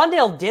 like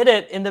Rondale did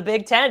it in the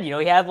Big Ten. You know,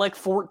 he had like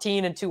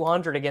 14 and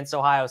 200 against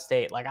Ohio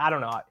State. Like, I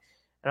don't know.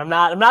 And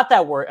I'm not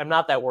that worried. I'm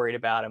not that worried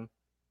about him.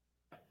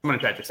 I'm going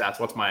to check your stats.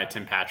 What's my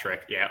Tim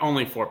Patrick? Yeah,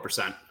 only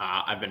 4%.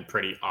 I've been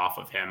pretty off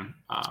of him.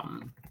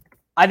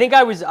 I think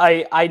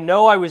I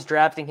know I was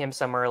drafting him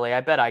some early.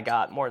 I bet I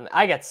got more than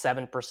I got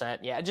 7%.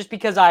 Yeah, just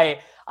because I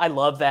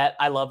love that.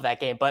 I love that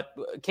game. But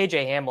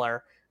KJ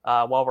Hamler,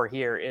 while we're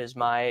here, is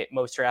my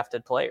most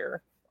drafted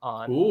player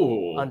on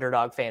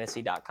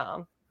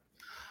UnderdogFantasy.com.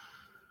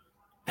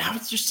 That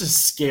was just a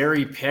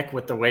scary pick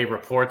with the way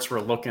reports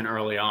were looking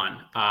early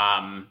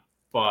on.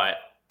 But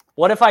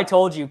what if I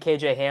told you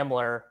KJ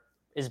Hamler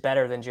is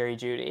better than Jerry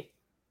Jeudy?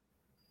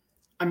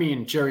 I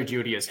mean, Jerry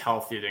Jeudy is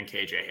healthier than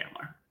KJ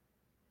Hamler.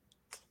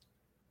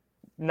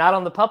 Not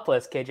on the pup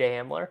list, KJ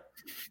Hamler.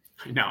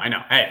 I know.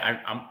 Hey,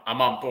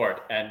 I'm on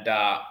board, and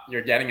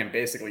you're getting him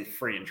basically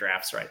free in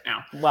drafts right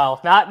now.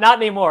 Well, not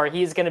anymore.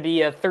 He's going to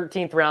be a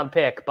 13th round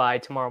pick by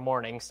tomorrow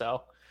morning,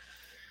 so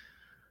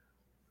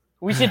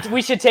we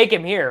should take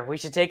him here. We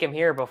should take him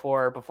here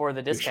before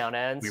the discount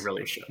ends. We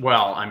really should.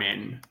 Well, I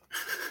mean,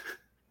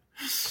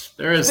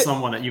 there is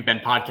someone that you've been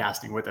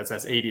podcasting with that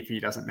says ADP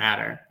doesn't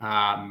matter.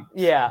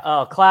 Yeah.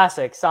 Oh,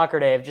 classic Soccer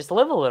Dave. Just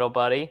live a little,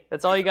 buddy.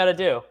 That's all you got to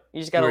do. You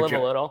just got to live a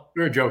little.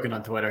 We were joking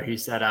on Twitter. He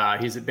said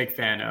he's a big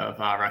fan of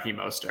Raheem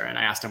Mostert, and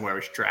I asked him where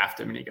we should draft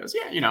him, and he goes,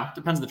 "Yeah,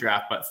 depends on the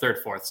draft, but third,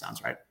 fourth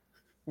sounds right."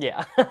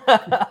 Yeah.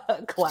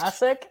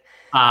 Classic.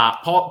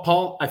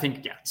 Paul, I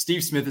think,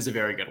 Steve Smith is a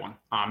very good one.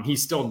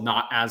 He's still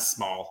not as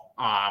small,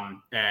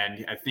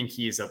 and I think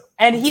he's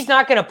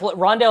not going to play.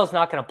 Rondale's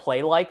not going to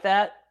play like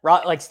that.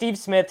 Like Steve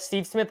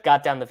Smith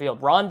got down the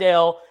field.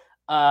 Rondale,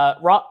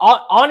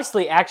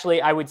 honestly,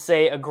 actually, I would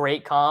say a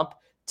great comp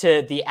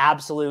to the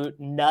absolute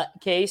nut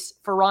case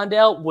for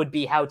Rondale would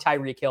be how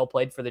Tyreek Hill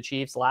played for the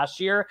Chiefs last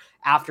year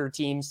after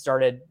teams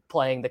started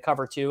playing the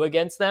cover 2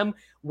 against them,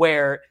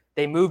 where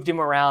they moved him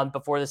around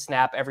before the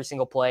snap every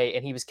single play,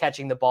 and he was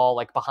catching the ball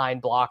like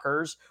behind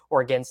blockers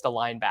or against a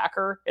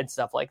linebacker and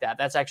stuff like that.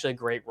 That's actually a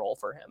great role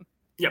for him.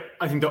 Yep.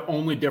 I think the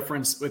only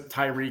difference with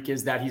Tyreek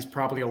is that he's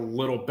probably a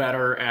little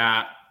better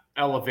at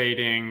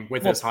elevating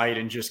with his height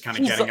and just kind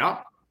of getting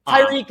up.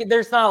 Tyreek,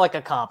 there's not like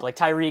a comp. Like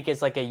Tyreek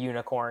is like a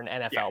unicorn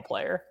NFL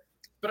player.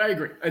 But I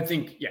agree. I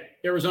think,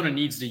 Arizona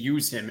needs to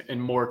use him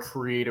in more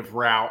creative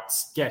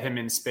routes, get him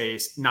in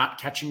space, not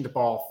catching the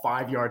ball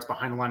 5 yards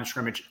behind the line of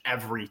scrimmage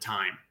every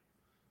time.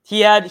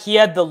 He had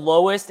the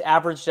lowest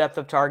average depth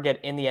of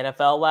target in the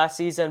NFL last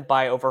season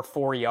by over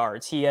 4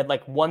 yards. He had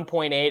like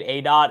 1.8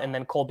 ADOT, and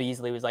then Cole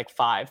Beasley was like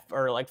 5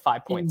 or like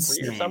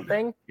 5.3 or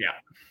something. Yeah.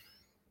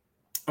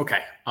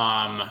 Okay.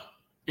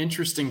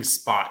 Interesting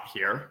spot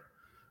here.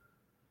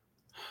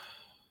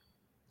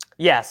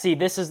 Yeah, see,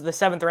 this is the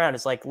 7th round.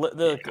 It's like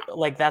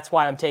like that's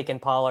why I'm taking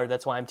Pollard.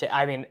 That's why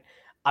I mean,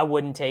 I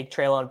wouldn't take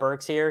Treylon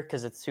Burks here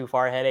because it's too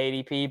far ahead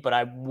ADP, but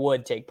I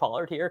would take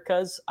Pollard here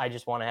because I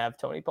just want to have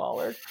Tony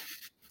Pollard.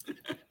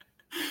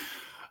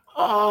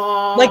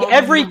 Like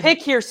every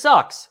pick here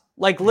sucks.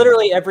 Like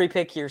literally every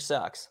pick here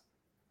sucks.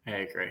 I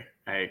agree.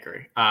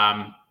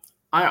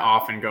 I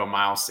often go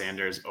Miles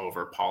Sanders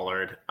over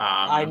Pollard.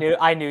 I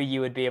knew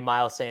you would be a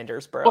Miles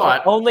Sanders, bro.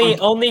 But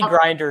only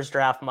grinders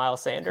draft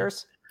Miles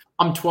Sanders.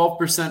 I'm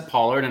 12%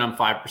 Pollard and I'm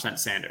 5%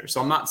 Sanders. So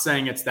I'm not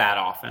saying it's that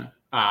often.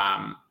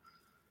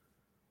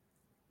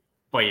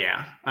 But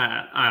yeah,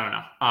 I don't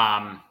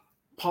know.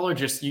 Pollard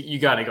just, you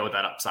got to go with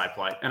that upside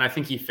play. And I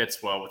think he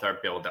fits well with our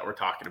build that we're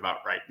talking about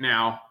right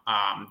now.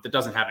 That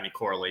doesn't have any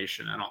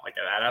correlation. I don't like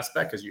that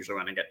aspect because usually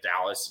when I get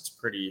Dallas, it's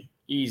pretty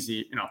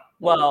easy.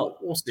 Well,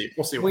 we'll see.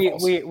 We'll see.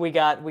 We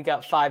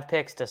got 5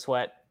 picks to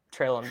sweat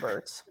Traylon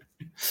Burks.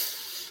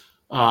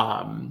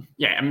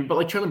 Yeah, I mean, but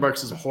like Traylon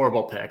Burks is a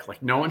horrible pick.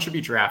 Like no one should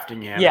be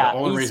drafting him. Yeah, the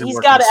only reason he's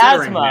we're got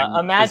considering asthma.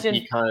 him Imagine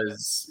is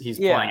because he's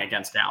playing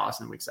against Dallas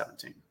in Week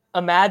 17.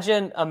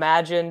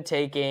 Imagine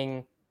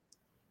taking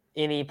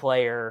any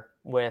player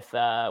with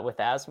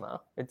asthma.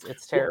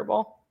 It's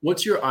terrible.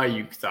 What's your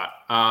Ayuk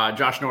thought?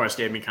 Josh Norris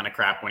gave me kind of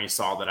crap when he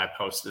saw that I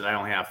posted. I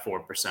only have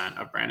 4%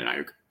 of Brandon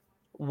Ayuk.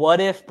 What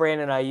if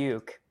Brandon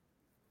Ayuk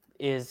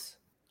is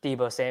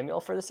Deebo Samuel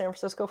for the San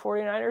Francisco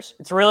 49ers?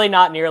 It's really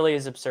not nearly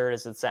as absurd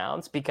as it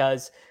sounds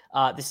because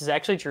this is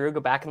actually true. Go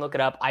back and look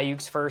it up.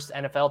 Ayuk's first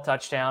NFL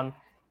touchdown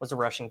was a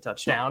rushing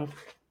touchdown.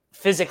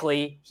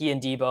 Physically, he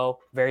and Deebo,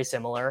 very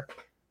similar.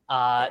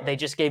 They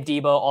just gave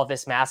Deebo all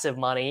this massive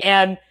money.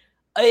 And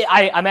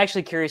I'm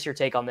actually curious your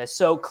take on this.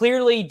 So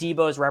clearly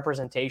Deebo's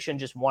representation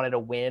just wanted a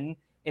win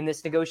in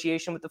this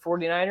negotiation with the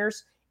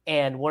 49ers.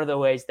 And one of the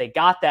ways they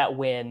got that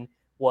win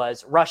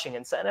was rushing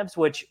incentives,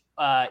 which,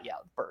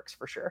 Burks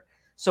for sure.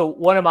 So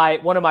one of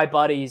my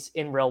buddies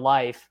in real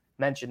life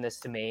mentioned this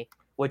to me,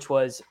 which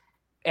was,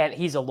 and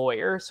he's a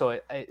lawyer, so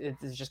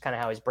it's just kind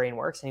of how his brain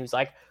works. And he was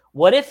like,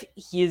 what if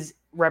his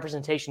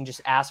representation just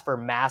asked for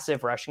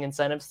massive rushing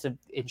incentives to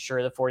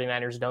ensure the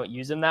 49ers don't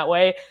use him that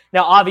way?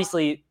 Now,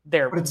 obviously,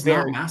 but it's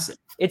not massive.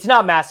 It's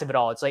not massive at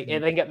all. It's like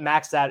they get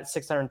maxed out at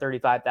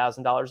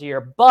 $635,000 a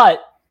year.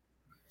 But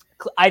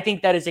I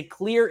think that is a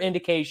clear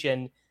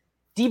indication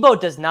Deebo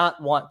does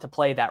not want to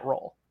play that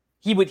role.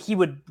 He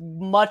would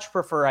much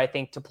prefer, I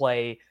think, to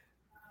play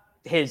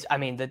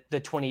the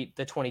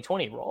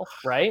 2020 role,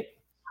 right?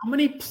 How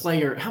many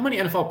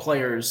NFL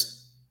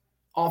players,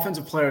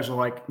 offensive players, are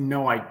like,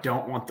 no, I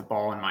don't want the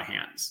ball in my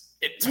hands?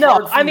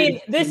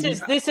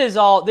 This is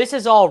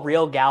all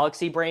real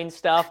galaxy brain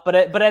stuff. But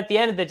at the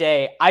end of the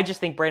day, I just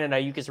think Brandon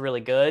Ayuk is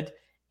really good,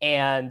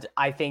 and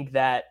I think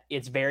that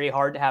it's very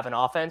hard to have an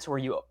offense where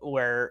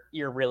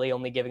you're really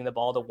only giving the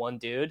ball to one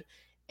dude.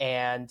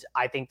 And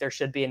I think there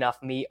should be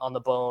enough meat on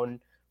the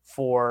bone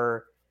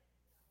for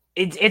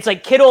it's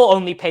like Kittle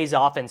only pays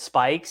off in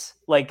spikes.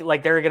 Like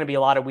there are going to be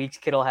a lot of weeks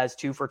Kittle has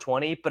 2 for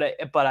 20, but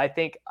I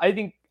think I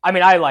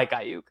like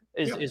Ayuk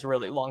is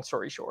really, long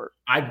story short.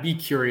 I'd be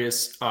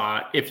curious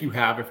if you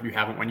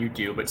haven't, when you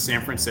do, but San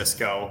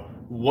Francisco,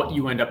 what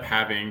you end up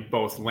having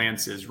both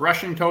Lance's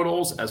rushing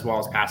totals as well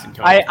as passing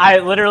totals.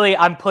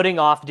 I'm putting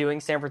off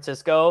doing San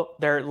Francisco.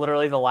 They're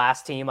literally the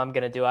last team I'm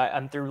going to do.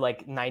 I'm through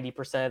like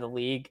 90% of the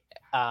league.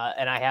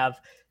 And I have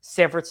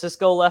San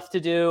Francisco left to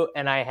do,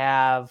 and I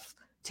have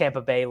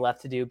Tampa Bay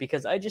left to do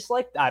because I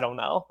don't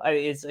know.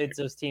 It's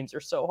those teams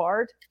are so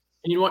hard.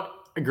 And you know what?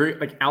 Agree.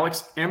 Like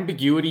Alex,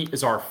 ambiguity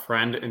is our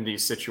friend in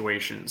these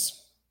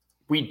situations.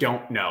 We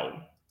don't know.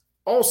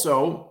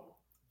 Also,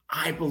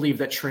 I believe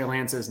that Trey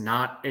Lance is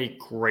not a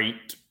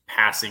great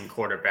passing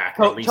quarterback.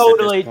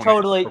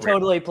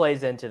 Totally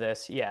plays into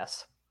this.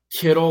 Yes.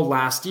 Kittle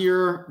last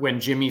year, when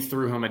Jimmy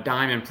threw him a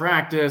dime in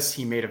practice,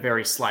 he made a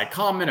very sly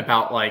comment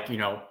about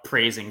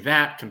praising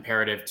that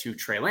comparative to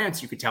Trey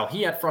Lance. You could tell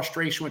he had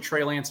frustration with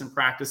Trey Lance in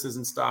practices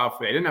and stuff.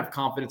 They didn't have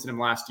confidence in him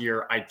last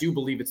year. I do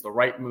believe it's the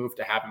right move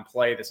to have him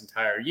play this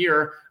entire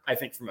year. I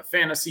think from a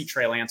fantasy,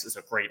 Trey Lance is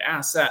a great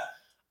asset.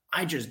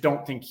 I just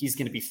don't think he's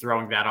going to be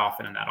throwing that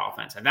often in that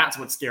offense. And that's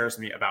what scares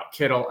me about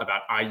Kittle,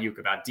 about Ayuk,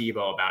 about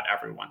Deebo, about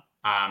everyone.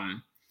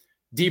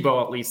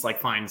 Deebo at least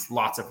finds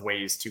lots of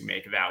ways to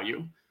make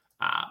value.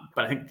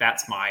 But I think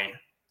that's my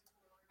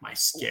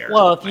scare.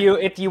 Well,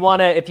 if you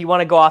want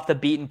to go off the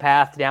beaten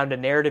path down to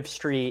Narrative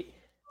Street,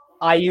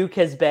 Ayuk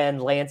has been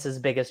Lance's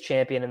biggest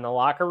champion in the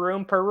locker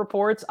room per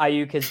reports.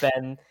 Ayuk has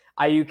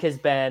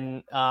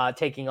been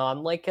taking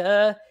on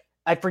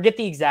I forget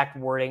the exact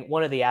wording.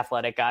 One of the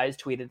Athletic guys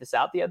tweeted this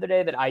out the other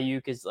day that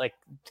Ayuk is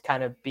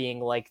kind of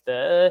being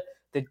the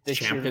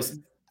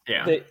cheerleader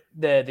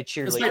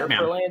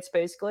for Lance,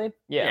 basically.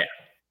 Yeah.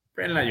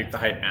 Brandon Ayuk, the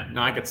hype man.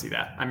 No, I could see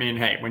that. I mean,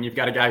 hey, when you've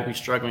got a guy who's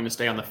struggling to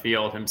stay on the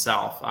field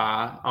himself,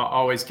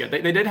 always good.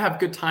 They did have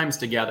good times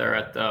together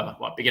at the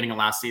beginning of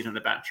last season on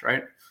the bench,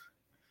 right?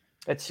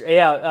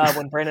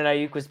 When Brandon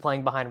Ayuk was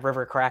playing behind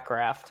River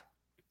Crackraft.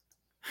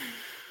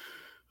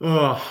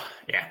 Oh,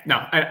 yeah.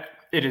 No,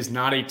 it is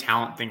not a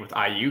talent thing with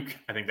Ayuk.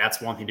 I think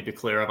that's one thing to be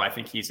clear of. I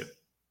think he's a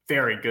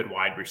very good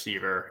wide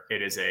receiver.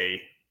 It is I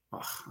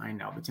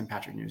know, the Tim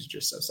Patrick news is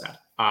just so sad.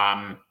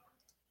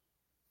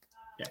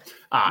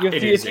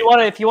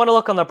 If you want to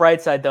look on the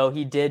bright side, though,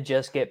 he did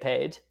just get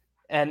paid,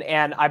 and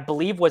I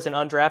believe was an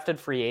undrafted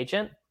free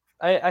agent.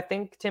 I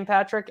think Tim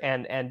Patrick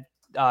and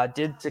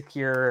did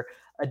secure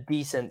a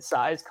decent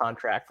sized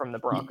contract from the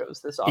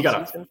Broncos this offseason. He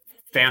got a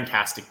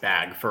fantastic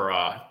bag for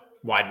a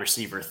wide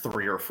receiver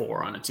 3 or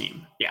 4 on a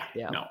team. Yeah.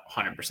 No,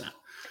 100%.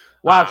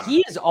 Wow,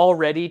 he is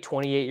already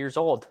 28 years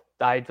old.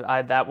 I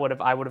would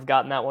have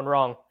gotten that one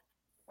wrong.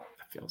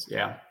 That feels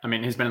I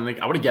mean, he's been in the league.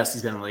 I would have guessed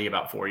he's been in the league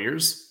about 4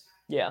 years.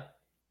 Yeah.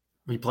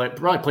 He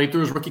probably played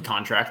through his rookie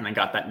contract and then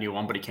got that new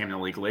one, but he came in the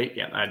league late.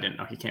 Yeah, I didn't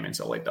know he came in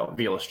so late, though.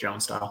 Velus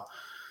Jones style.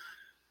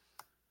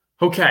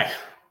 Okay.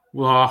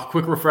 Well,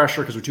 quick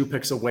refresher because we're 2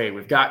 picks away.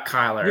 We've got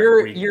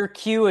Kyler. Your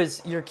queue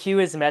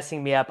is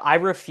messing me up. I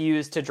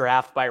refuse to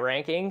draft by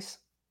rankings.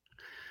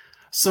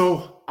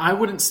 So I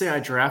wouldn't say I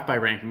draft by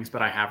rankings,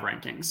 but I have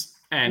rankings.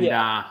 And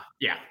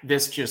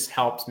this just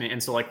helps me.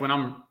 And so like when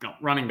I'm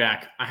running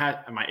back, I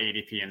had my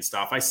ADP and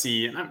stuff. I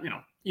see, and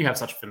you have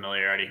such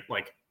familiarity.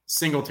 Like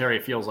Singletary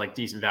feels like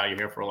decent value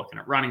here if we're looking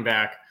at running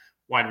back.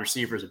 Wide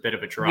receiver is a bit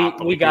of a drop.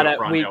 We gotta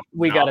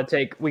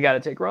take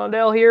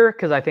Rondale here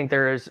because I think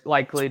there is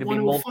likely to be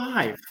more.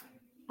 105.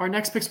 Our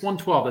next pick's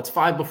 112. That's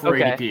 5 before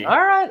ADP.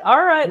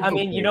 All right. I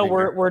mean,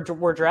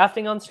 we're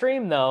drafting on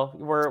stream though.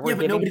 We're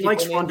but nobody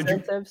likes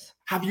Rondale.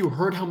 Have you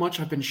heard how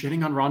much I've been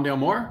shitting on Rondale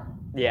Moore?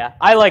 Yeah,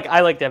 I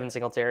like Devin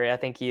Singletary. I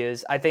think he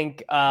is. I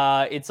think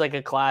it's like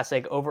a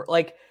classic over.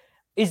 Like,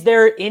 is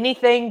there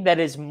anything that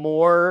is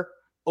more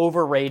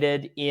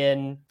overrated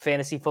in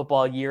fantasy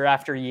football year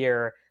after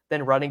year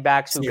than running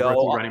backs who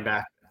go running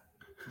back?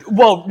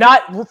 Well,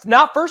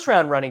 not first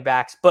round running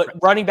backs, but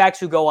running backs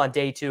who go on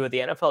day 2 of the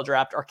NFL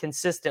draft are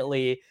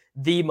consistently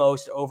the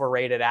most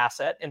overrated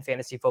asset in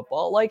fantasy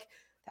football. Like,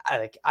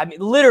 I mean,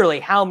 literally,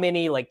 how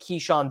many like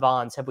Keyshawn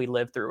Vaughns have we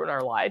lived through in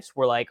our lives?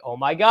 We're like, oh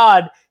my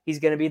God, he's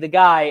going to be the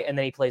guy. And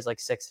then he plays like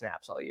 6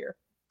 snaps all year.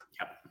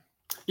 Yep.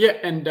 Yeah.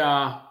 And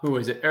who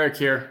is it? Eric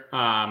here.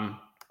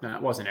 No,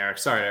 it wasn't Eric.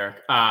 Sorry, Eric.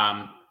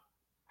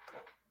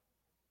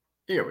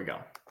 Here we go.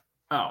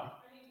 Oh,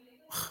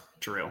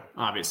 Drew,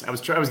 obviously. I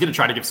was going to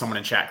try to give someone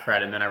in chat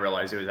credit, and then I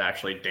realized it was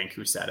actually Dink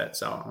who said it,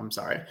 so I'm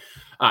sorry.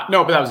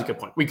 No, but that was a good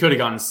point. We could have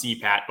gone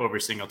CPAT over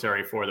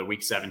Singletary for the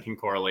Week 17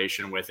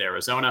 correlation with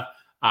Arizona.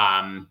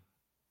 May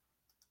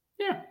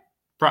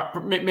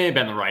have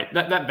been the right.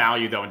 That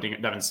value, though,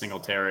 in Devin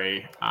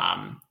Singletary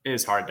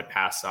is hard to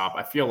pass up.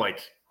 I feel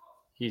like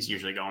he's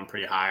usually going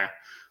pretty high,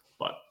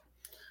 but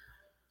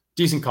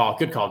decent call.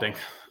 Good call, Dink.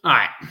 All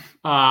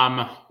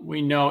right.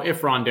 We know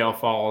if Rondale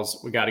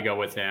falls, we got to go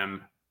with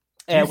him.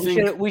 Yeah,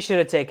 we should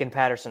have taken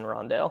Patterson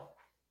Rondale.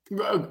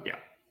 Yeah.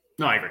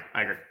 No, I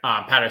agree.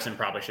 Patterson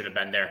probably should have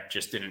been there.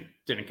 Just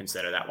didn't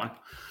consider that one.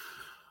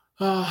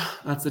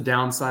 That's the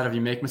downside of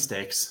you make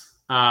mistakes.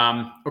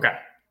 Okay.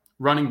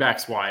 Running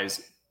backs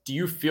wise, do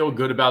you feel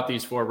good about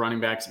these 4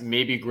 running backs?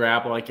 Maybe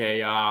grab like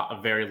a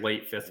very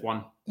late 5th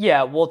one.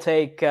 Yeah, we'll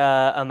take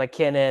a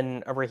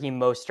McKinnon, a Raheem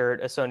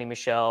Mostert, a Sony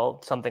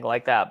Michel, something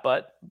like that.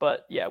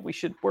 But yeah,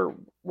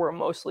 we're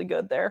mostly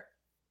good there.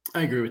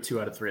 I agree with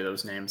 2 out of 3 of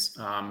those names.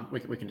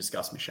 We can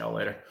discuss Michelle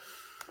later.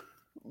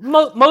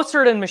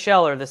 Mostert and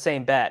Michelle are the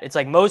same bet. It's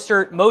like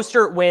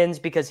Mostert wins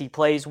because he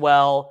plays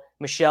well.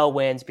 Michelle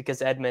wins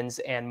because Edmonds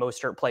and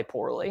Mostert play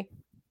poorly.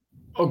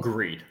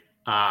 Agreed.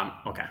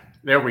 Okay,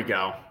 there we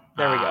go.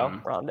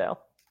 Rondale. All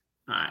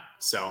right,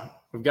 so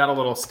we've got a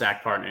little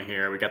stack partner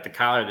here. We got the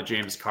Kyler, the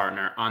James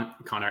Connor,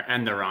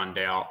 and the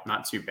Rondale.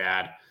 Not too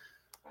bad.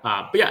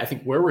 But yeah, I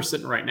think where we're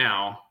sitting right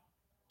now,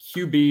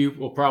 QB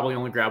will probably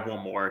only grab 1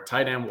 more.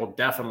 Tight end will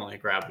definitely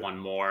grab 1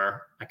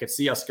 more. I could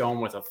see us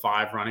going with a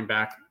 5 running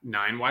back,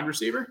 9 wide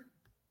receiver.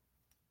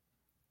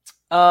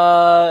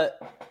 I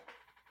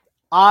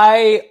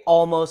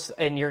almost,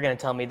 and you're going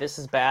to tell me this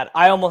is bad,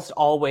 I almost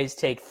always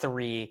take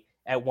 3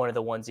 at one of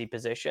the onesie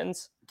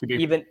positions.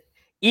 Even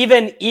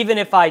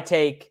if I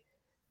take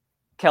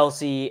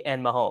Kelsey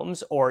and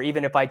Mahomes, or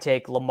even if I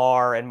take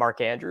Lamar and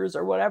Mark Andrews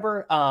or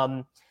whatever.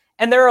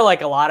 And there are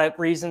like a lot of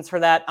reasons for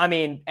that. I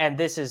mean, and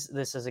this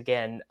is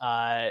again,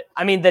 I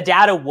mean, the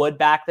data would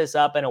back this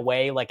up in a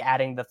way, like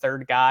adding the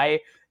 3rd guy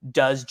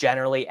does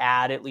generally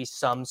add at least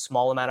some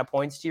small amount of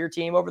points to your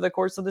team over the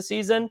course of the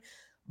season.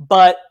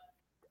 But,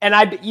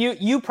 and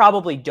you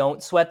probably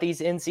don't sweat these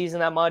in season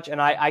that much.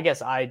 And I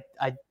guess I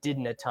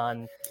didn't a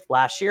ton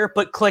last year,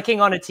 but clicking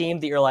on a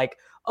team that you're like,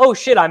 oh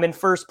shit, I'm in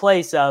first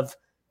place of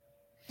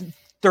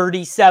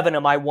 37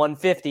 of my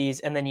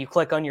 150s. And then you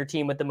click on your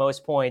team with the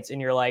most points and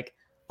you're like,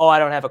 oh, I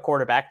don't have a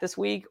quarterback this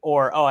week,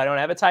 or, oh, I don't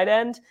have a tight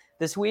end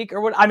this week, or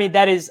what? I mean,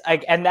 that is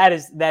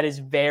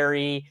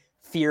very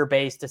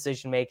fear-based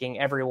decision-making.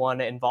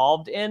 Everyone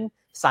involved in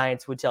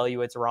science would tell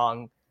you it's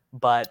wrong,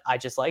 but I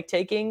just like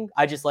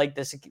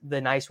the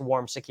nice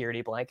warm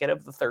security blanket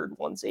of the 3rd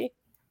onesie.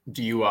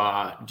 Do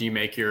you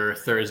make your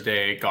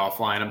Thursday golf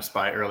lineups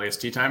by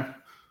earliest tee time?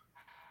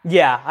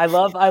 Yeah, I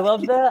love the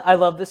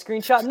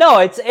screenshot. No,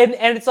 it's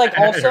like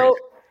also.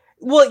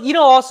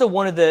 Well, also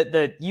one of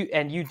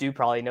you do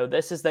probably know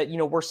this, is that,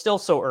 we're still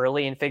so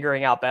early in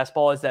figuring out best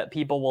ball, is that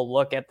people will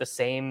look at the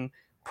same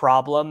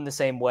problem the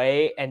same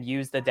way and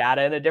use the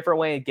data in a different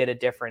way and get a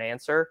different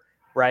answer,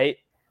 right?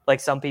 Like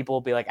some people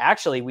will be like,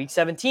 actually week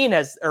 16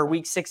 has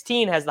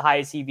the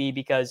highest EV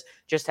because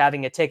just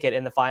having a ticket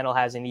in the final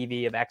has an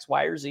EV of X,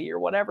 Y, or Z or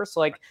whatever. So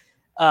like,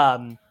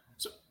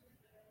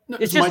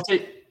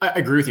 I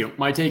agree with you.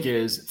 My take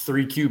is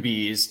 3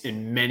 QBs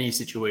in many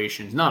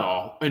situations, not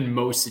all, in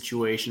most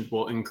situations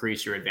will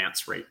increase your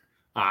advance rate.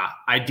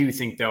 I do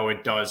think, though,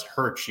 it does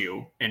hurt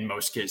you in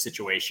most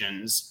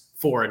situations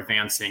for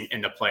advancing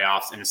in the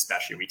playoffs and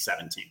especially week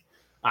 17.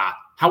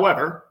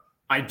 However,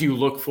 I do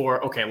look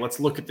for, okay, let's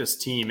look at this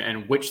team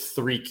and which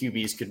 3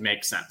 QBs could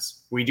make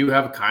sense. We do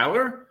have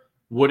Kyler.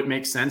 Would it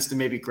make sense to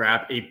maybe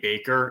grab a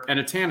Baker and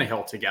a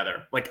Tannehill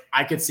together? Like,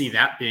 I could see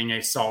that being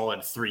a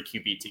solid 3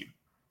 QB team.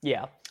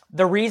 Yeah.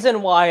 The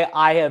reason why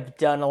I have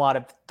done a lot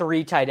of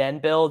 3 tight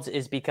end builds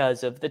is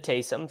because of the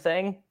Taysom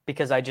thing,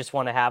 because I just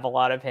want to have a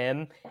lot of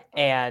him,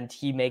 and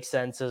he makes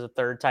sense as a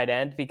 3rd tight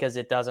end because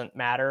it doesn't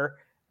matter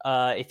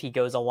if he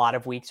goes a lot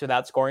of weeks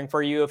without scoring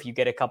for you, if you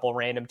get a couple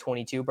random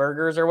 22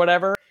 burgers or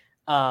whatever.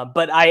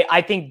 But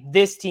I think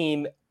this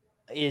team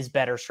is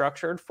better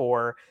structured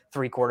for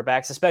 3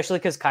 quarterbacks, especially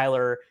because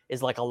Kyler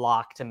is like a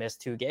lock to miss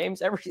 2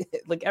 games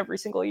every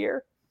single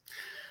year.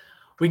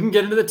 We can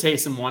get into the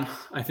Taysom one.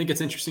 I think it's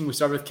interesting we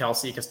start with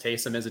Kelsey because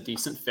Taysom is a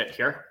decent fit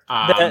here.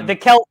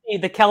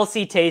 The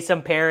Kelsey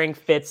Taysom pairing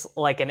fits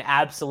like an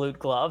absolute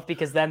glove,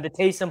 because then the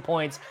Taysom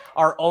points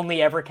are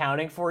only ever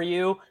counting for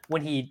you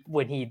when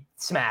he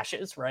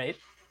smashes, right?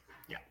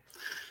 Yeah.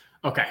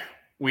 Okay.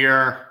 We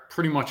are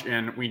pretty much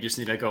in. We just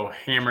need to go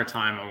hammer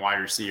time on wide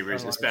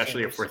receivers,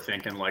 especially if we're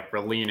thinking like we're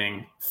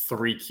leaning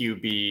 3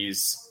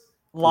 QBs.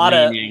 A lot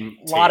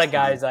of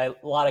guys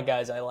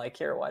I like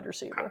here, wide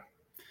receiver.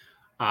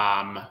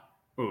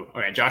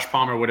 Okay. Josh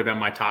Palmer would have been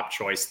my top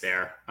choice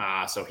there.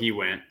 So he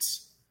went.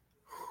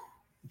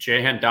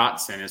 Jahan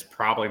Dotson is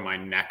probably my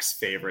next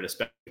favorite,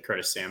 especially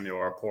Curtis Samuel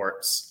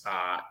reports.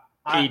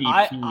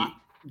 ADP.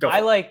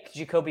 I like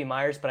Jacoby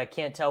Myers, but I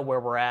can't tell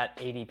where we're at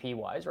ADP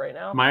wise right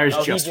now. Myers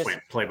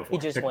went play before. He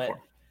just went.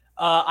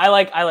 I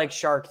like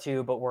Shark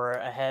too, but we're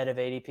ahead of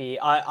ADP.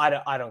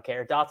 I don't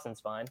care. Dotson's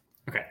fine.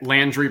 Okay,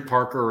 Landry,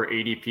 Parker, or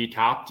ADP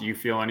top. Do you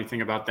feel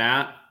anything about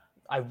that?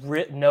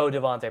 No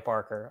Devontae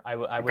Parker. I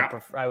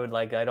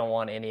don't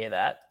want any of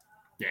that.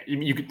 Yeah,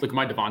 you could look at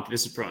my Devontae.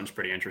 This is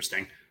pretty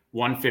interesting.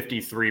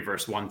 153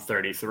 versus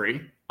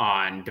 133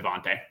 on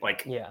Devontae.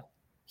 Like, yeah.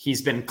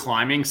 He's been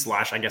climbing /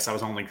 I guess I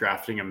was only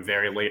drafting him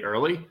very late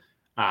early.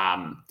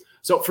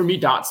 So for me,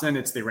 Dotson,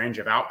 it's the range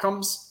of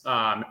outcomes.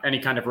 Any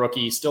kind of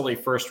rookie, still a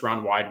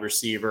 1st-round wide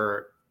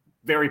receiver,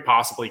 very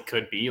possibly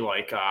could be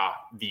like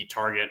the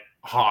target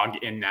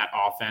hog in that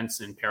offense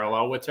in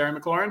parallel with Terry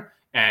McLaurin.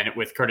 And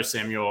with Curtis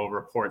Samuel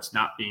reports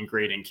not being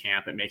great in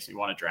camp, it makes me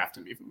want to draft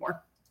him even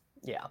more.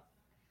 Yeah.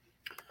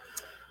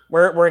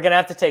 We're going to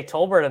have to take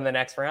Tolbert in the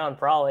next round,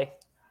 probably.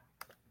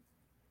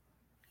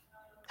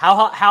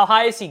 How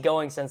high is he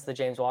going since the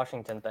James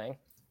Washington thing?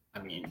 I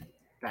mean,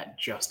 that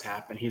just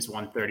happened. He's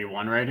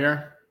 131 right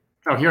here.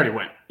 Oh, he already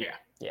went. Yeah.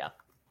 Yeah.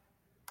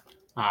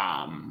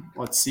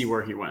 Let's see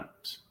where he went.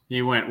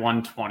 He went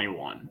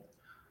 121.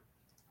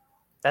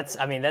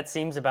 That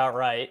seems about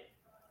right.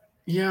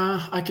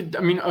 Yeah,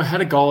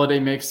 ahead of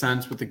Golladay makes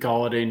sense with the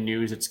Golladay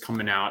news that's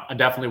coming out. I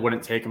definitely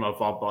wouldn't take him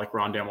above like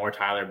Rondale Moore,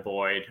 Tyler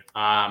Boyd.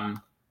 Yeah,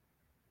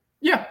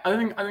 I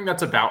think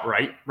that's about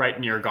right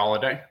near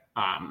Golladay.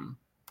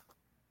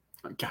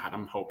 God,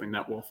 I'm hoping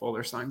that Will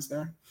Fuller signs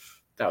there.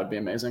 That would be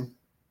amazing.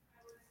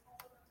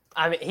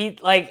 We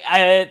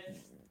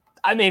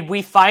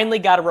finally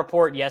got a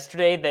report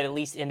yesterday that at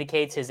least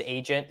indicates his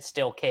agent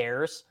still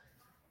cares,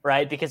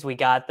 right? Because we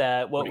got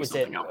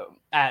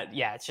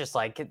it's just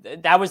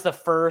like that was the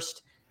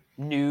first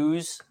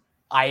news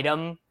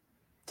item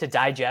to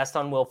digest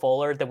on Will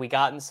Fuller that we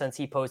gotten since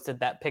he posted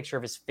that picture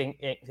of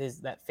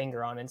that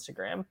finger on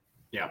Instagram.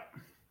 Yeah.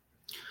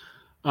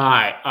 All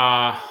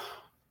right.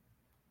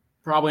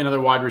 Probably another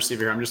wide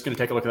receiver here. I'm just going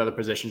to take a look at other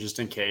positions just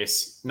in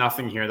case.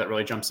 Nothing here that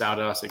really jumps out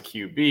at us at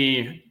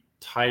QB.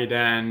 Tight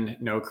end,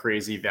 no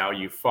crazy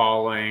value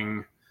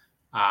falling.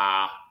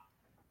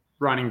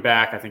 Running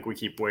back, I think we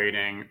keep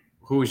waiting.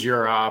 Who's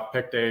your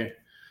pick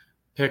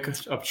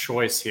of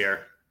choice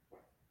here?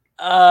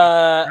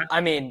 I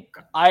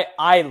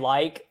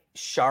like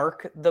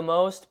Shark the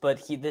most,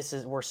 but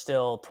we're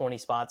still 20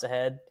 spots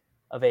ahead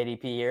of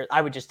ADP here.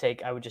 I would just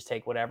take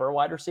whatever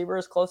wide receiver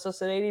is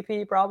closest at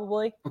ADP,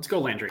 probably. Let's go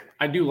Landry.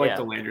 I do like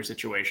the Landry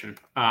situation.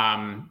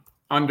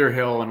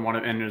 Underhill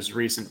in his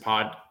recent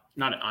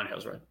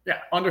Underhill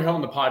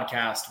in the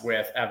podcast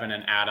with Evan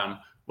and Adam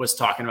was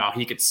talking about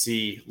he could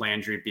see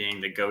Landry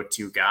being the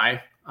go-to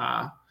guy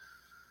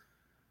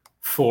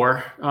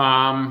for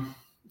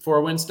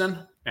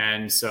Winston.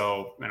 And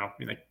so,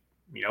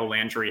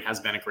 Landry has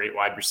been a great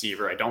wide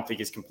receiver. I don't think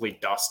he's complete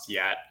dust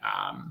yet.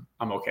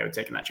 I'm okay with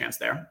taking that chance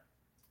there.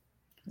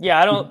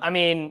 Yeah,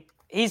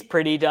 he's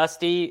pretty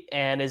dusty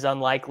and is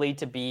unlikely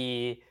to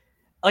be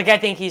I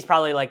think he's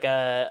probably like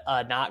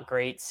a not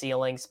great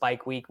ceiling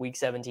spike week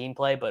 17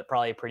 play, but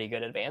probably a pretty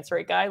good advance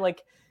rate guy.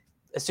 Like,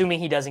 assuming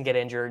he doesn't get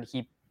injured,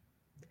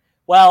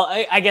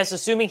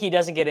 assuming he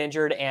doesn't get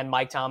injured and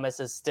Mike Thomas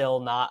is still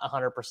not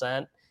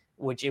 100%,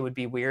 which it would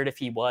be weird if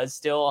he was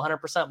still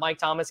 100% Mike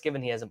Thomas,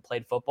 given he hasn't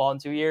played football in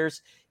 2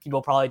 years. He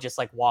will probably just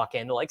walk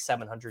into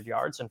 700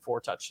 yards and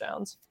 4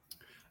 touchdowns.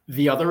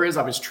 The other is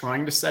I was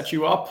trying to set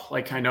you up.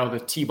 I know the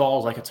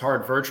T-ball is it's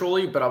hard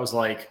virtually, but I was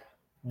like,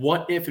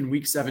 what if in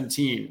week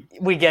 17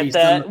 we get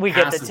the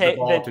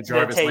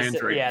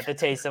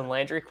Taysom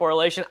Landry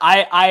correlation?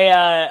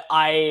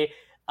 I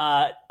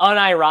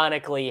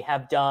unironically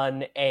have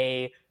done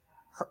a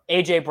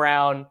AJ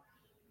Brown,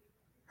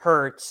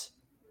 Hurts,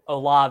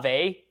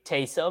 Olave,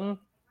 Taysom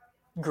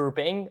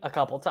grouping a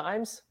couple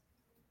times.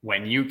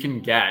 When you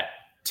can get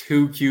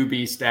 2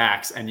 QB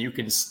stacks and you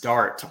can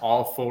start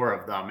all 4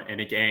 of them in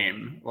a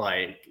game,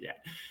 like, yeah.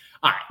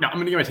 All right, now I'm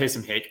going to give my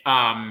Taysom take.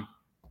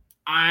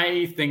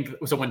 I think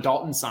so. When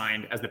Dalton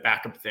signed as the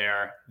backup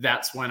there,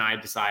 that's when I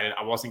decided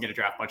I wasn't going to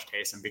draft much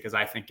Taysom because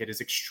I think it is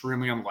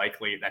extremely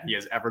unlikely that he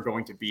is ever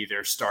going to be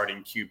their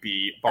starting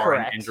QB,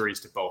 barring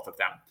injuries to both of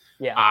them.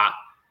 Yeah.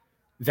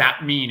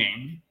 That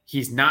meaning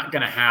he's not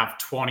going to have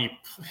 20.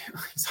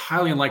 He's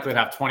highly unlikely to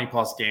have 20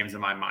 plus games in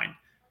my mind.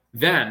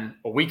 Then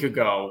a week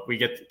ago, we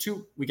get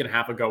week and a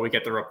half ago, we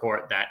get the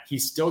report that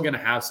he's still going to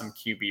have some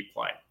QB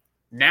play.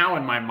 Now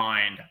in my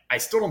mind, I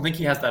still don't think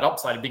he has that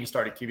upside of being a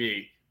starting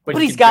QB. But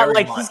he's got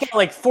like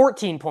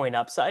 14-point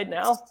upside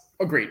now.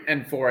 Agreed.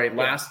 And for a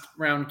last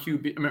round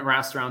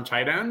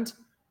tight end,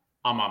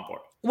 I'm on board.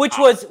 Which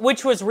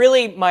was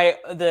really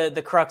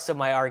the crux of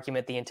my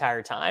argument the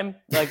entire time.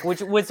 Like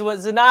which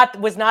was not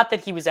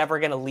that he was ever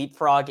going to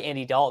leapfrog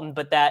Andy Dalton,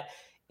 but that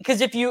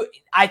because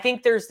I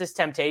think there's this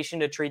temptation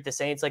to treat the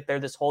Saints like they're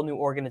this whole new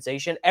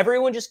organization.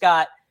 Everyone just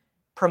got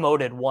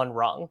promoted one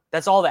rung.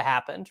 That's all that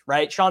happened,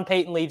 right? Sean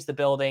Payton leaves the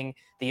building.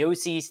 The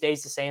OC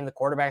stays the same. The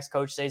quarterback's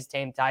coach stays the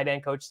same. Tight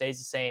end coach stays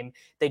the same.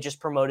 They just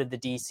promoted the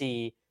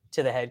DC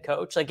to the head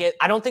coach. I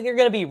don't think they're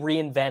going to be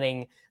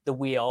reinventing the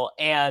wheel.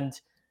 And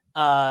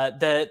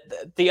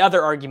the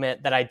other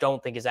argument that I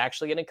don't think is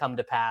actually going to come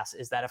to pass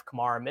is that if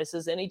Kamara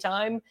misses any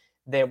time,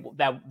 there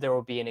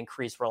will be an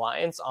increased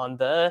reliance on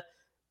the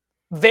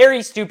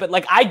very stupid.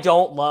 Like, I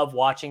don't love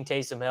watching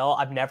Taysom Hill.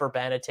 I've never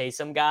been a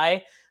Taysom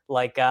guy.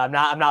 Like, I'm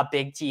not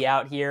big T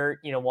out here,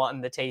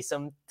 wanting the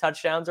Taysom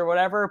touchdowns or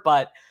whatever,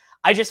 but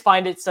I just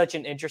find it such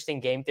an interesting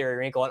game theory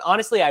wrinkle. And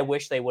honestly, I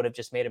wish they would have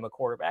just made him a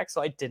quarterback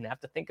so I didn't have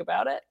to think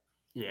about it.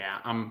 Yeah,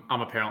 I'm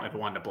apparently the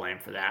one to blame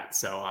for that.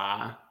 So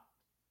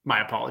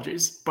my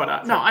apologies.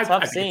 But no, I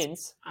think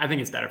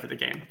it's better for the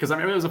game. Because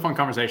it was a fun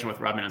conversation with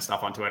Rubman and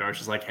stuff on Twitter. It's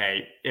just like,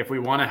 hey, if we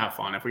want to have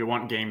fun, if we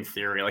want game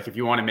theory, like if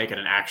you want to make it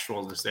an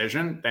actual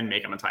decision, then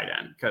make him a tight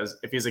end. Because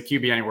if he's a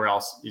QB anywhere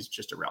else, he's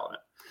just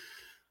irrelevant.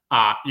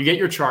 You get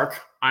your Chark.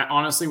 I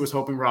honestly was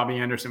hoping Robbie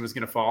Anderson was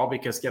going to fall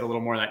because get a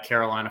little more of that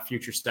Carolina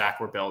future stack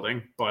we're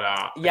building. But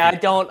I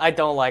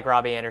don't like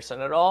Robbie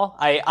Anderson at all.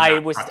 I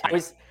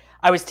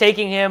was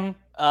taking him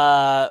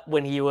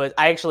when he was.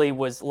 I actually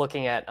was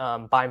looking at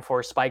buying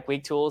for Spike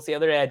Week tools the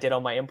other day. I did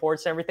all my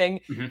imports and everything.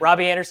 Mm-hmm.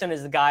 Robbie Anderson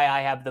is the guy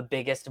I have the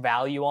biggest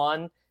value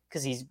on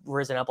because he's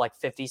risen up like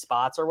 50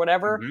 spots or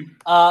whatever.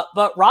 Mm-hmm.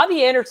 But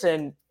Robbie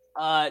Anderson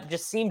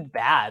just seemed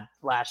bad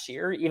last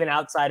year, even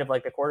outside of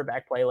like the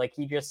quarterback play. Like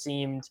he just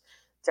seemed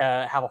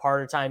to have a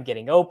harder time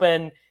getting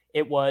open.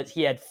 He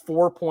had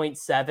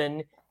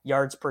 4.7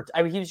 yards per.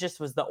 He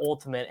was the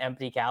ultimate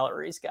empty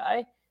calories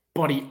guy.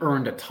 But he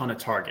earned a ton of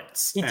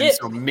targets. He did.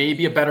 So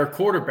maybe a better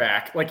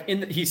quarterback.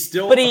 He's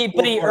still. But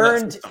he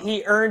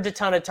earned a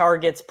ton of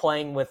targets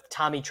playing with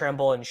Tommy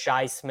Tremble and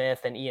Shai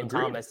Smith and Ian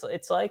Thomas.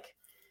 It's like,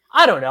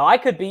 I don't know. I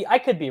could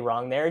be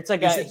wrong there. It's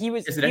like Is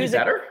it any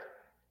better?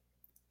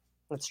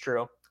 That's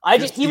true.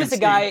 He was a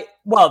guy.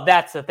 Well,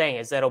 that's the thing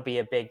is that'll be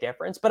a big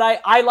difference. But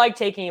I like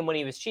taking him when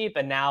he was cheap,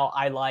 and now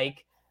I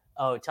like.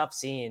 Oh, tough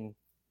scene.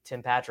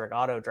 Tim Patrick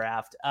auto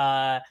draft.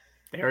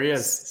 There he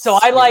is. So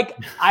I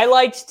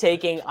liked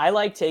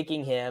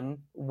taking him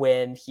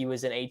when he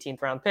was an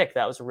 18th round pick.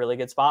 That was a really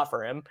good spot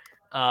for him.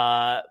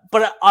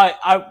 But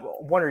I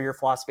wonder your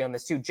philosophy on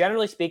this too.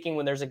 Generally speaking,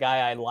 when there's a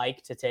guy I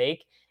like to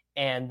take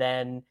and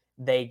then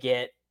they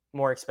get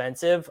more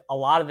expensive, a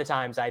lot of the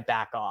times I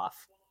back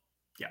off.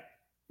 Yeah.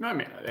 I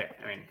mean,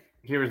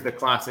 here's the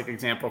classic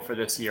example for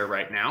this year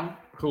right now.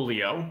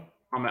 Julio,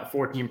 I'm at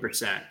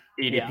 14%.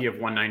 ADP of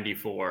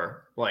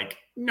 194, like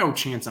no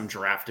chance I'm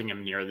drafting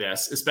him near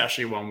this,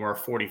 especially when we're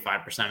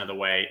 45% of the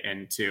way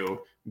into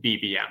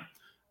BBM.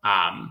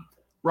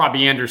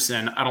 Robbie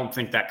Anderson, I don't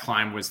think that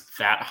climb was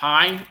that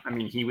high. I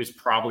mean, he was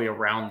probably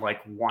around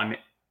like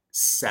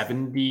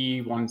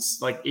 170,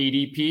 like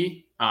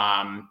ADP.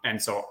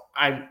 And so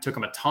I took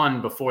him a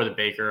ton before the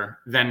Baker,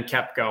 then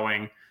kept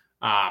going.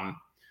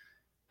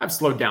 I've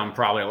slowed down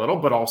probably a little,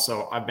 but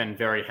also I've been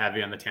very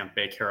heavy on the Tampa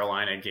Bay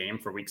Carolina game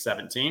for week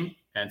 17.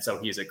 And so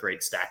he's a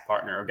great stack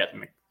partner of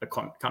getting the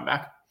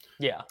comeback.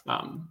 Yeah.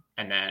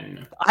 And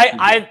then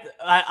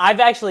I've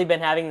actually been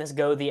having this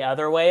go the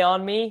other way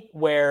on me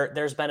where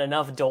there's been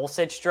enough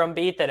Dulcich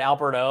drumbeat that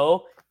Albert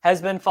O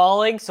has been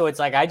falling. So it's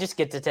like, I just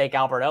get to take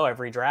Albert O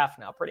every draft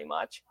now pretty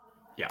much.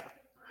 Yeah.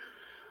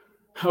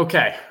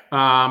 Okay.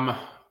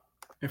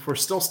 If we're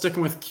still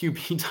sticking with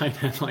QB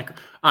tight end, all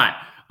right.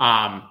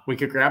 We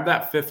could grab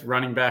that fifth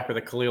running back with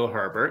a Khalil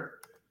Herbert.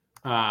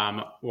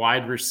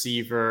 Wide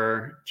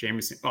receiver,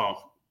 Jameson.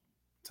 Oh,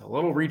 it's a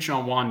little reach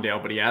on Wandale,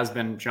 but he has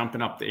been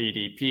jumping up the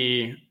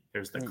ADP.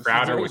 There's the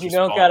Crowder, which you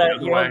don't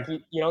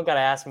gotta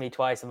ask me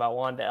twice about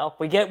Wandale.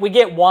 We get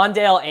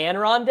Wandale and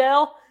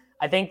Rondale.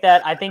 I think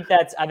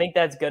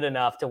that's good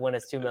enough to win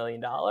us $2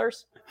 million.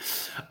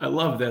 I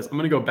love this. I'm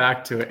going to go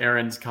back to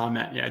Aaron's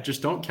comment. Yeah,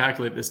 just don't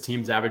calculate this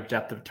team's average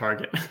depth of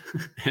target.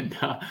 And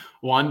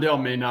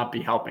Wandale may not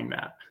be helping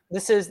that.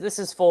 This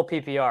is full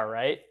PPR,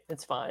 right?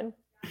 It's fine.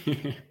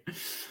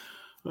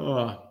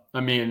 I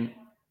mean,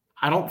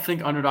 I don't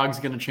think Underdog's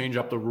going to change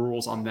up the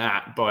rules on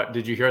that. But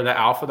did you hear the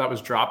alpha that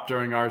was dropped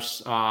during our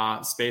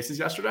spaces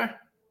yesterday?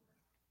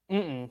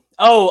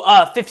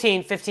 Oh,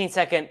 15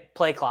 second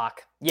play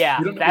clock.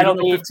 Yeah, that'll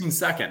be 15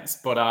 seconds,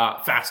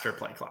 but faster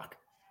play clock.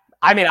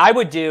 I mean, I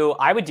would do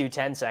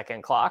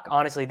 10-second clock.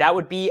 Honestly, that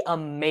would be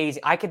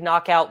amazing. I could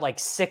knock out like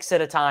 6 at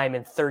a time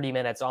in 30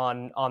 minutes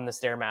on the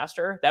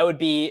Stairmaster. That would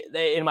be,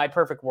 in my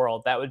perfect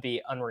world, that would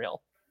be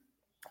unreal.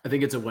 I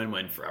think it's a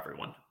win-win for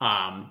everyone.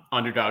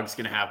 Underdog's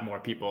going to have more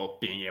people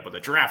being able to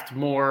draft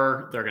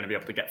more. They're going to be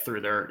able to get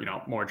through their,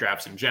 more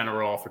drafts in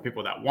general. For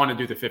people that want to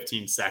do the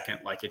 15-second,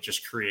 like it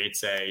just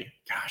creates I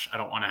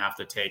don't want to have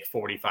to take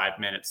 45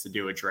 minutes to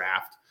do a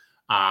draft.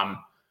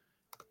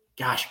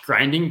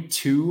 Grinding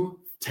 2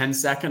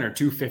 10-second or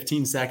 2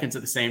 15-seconds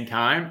at the same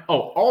time.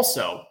 Oh,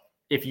 also,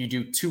 if you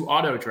do 2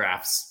 auto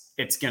drafts,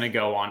 it's going to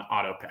go on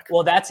auto pick.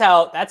 Well, that's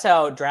how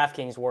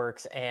DraftKings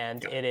works,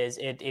 and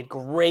it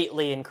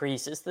greatly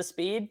increases the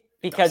speed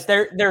because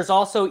there's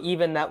also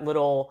even that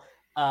little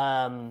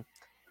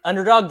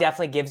Underdog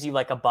definitely gives you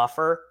like a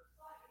buffer,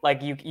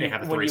 like they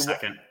have a 3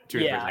 second, 2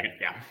 to 3 second,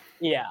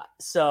 yeah.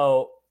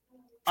 So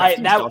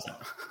doesn't.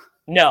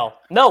 No,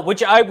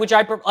 which I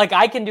like.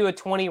 I can do a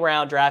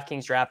 20-round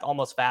DraftKings draft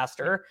almost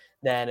faster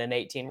than an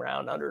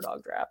 18-round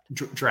Underdog draft.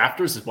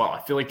 Drafters as well.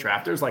 I feel like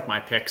drafters, like my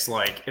picks,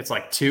 like it's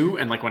like 2,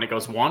 and like when it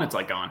goes 1, it's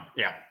like gone.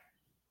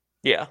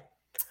 Yeah.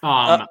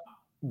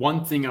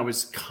 One thing I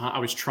was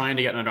trying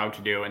to get Underdog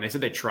to do, and they said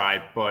they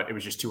tried, but it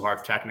was just too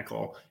hard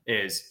technical,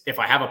 is if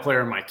I have a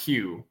player in my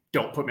queue,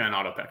 don't put me on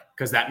auto pick,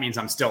 because that means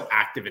I'm still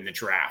active in the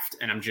draft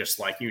and I'm just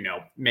like,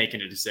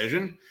 making a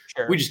decision.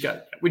 Sure. We just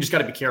got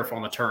to be careful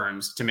on the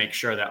turns to make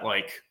sure that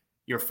like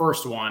your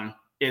first one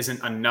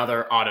isn't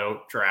another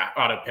auto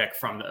pick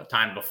from the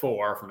time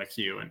before from the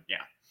queue. And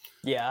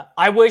yeah.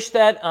 I wish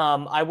that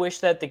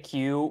the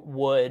queue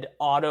would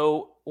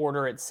auto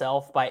order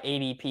itself by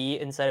ADP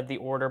instead of the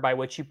order by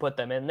which you put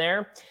them in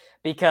there,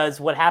 because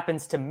what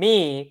happens to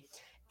me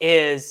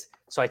is,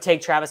 so I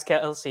take Travis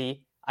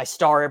Kelce, I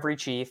star every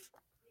Chief,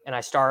 and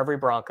I star every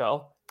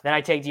Bronco. Then I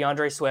take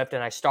DeAndre Swift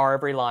and I star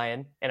every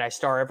Lion and I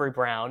star every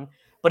Brown.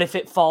 But if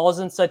it falls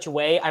in such a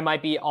way, I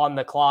might be on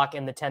the clock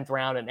in the 10th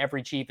round and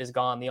every Chief is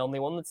gone. The only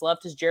one that's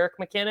left is Jerick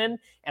McKinnon,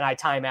 and I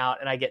time out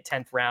and I get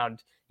 10th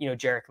round,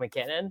 Jerick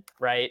McKinnon,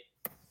 right?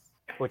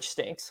 Which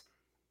stinks.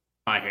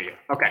 I hear you.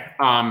 Okay.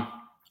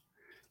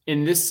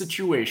 In this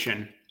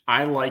situation,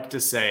 I like to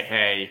say,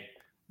 hey,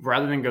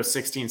 rather than go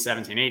 16,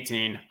 17,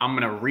 18, I'm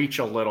going to reach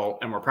a little,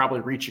 and we're probably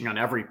reaching on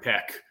every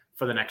pick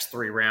for the next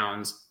 3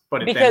 rounds.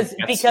 But because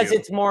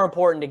it's more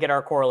important to get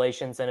our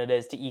correlations than it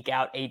is to eke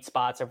out 8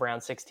 spots of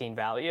round 16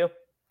 value.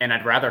 And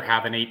I'd rather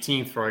have an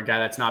 18th for a guy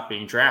that's not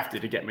being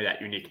drafted to get me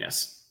that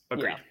uniqueness.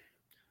 Agreed.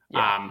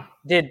 Yeah.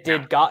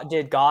 Did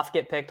Goff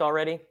get picked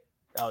already?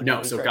 Oh,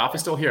 no, so Goff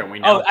is still here. And we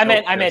know. Oh, I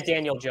meant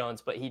Daniel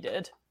Jones, but he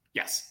did.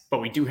 Yes, but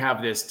we do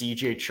have this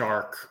DJ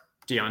Chark,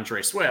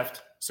 DeAndre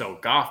Swift. So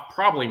Goff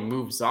probably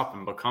moves up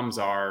and becomes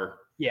our.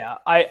 Yeah,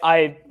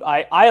 I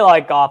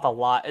like Goff a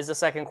lot as a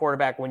second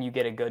quarterback when you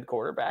get a good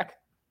quarterback.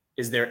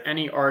 Is there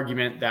any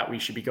argument that we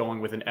should be going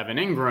with an Evan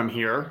Ingram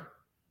here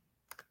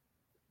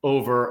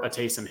over a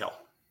Taysom Hill?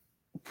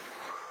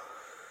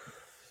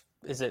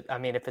 Is it? I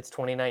mean, if it's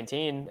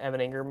 2019, Evan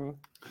Ingram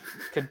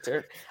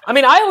could. I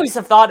mean, I always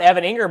have thought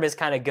Evan Ingram is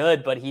kind of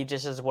good, but he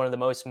just is one of the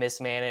most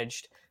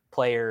mismanaged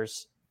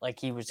players. Like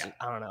he was,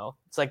 I don't know.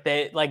 It's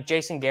like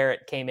Jason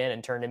Garrett came in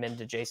and turned him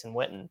into Jason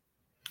Witten.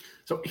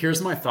 So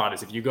here's my thought: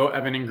 is if you go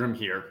Evan Ingram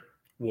here,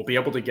 we'll be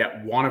able to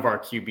get one of our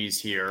QBs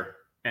here.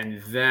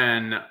 And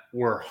then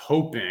we're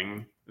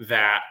hoping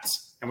that,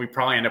 and we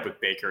probably end up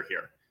with Baker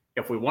here.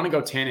 If we want to go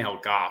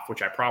Tannehill Goff,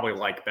 which I probably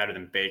like better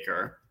than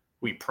Baker,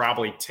 we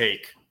probably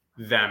take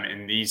them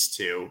in these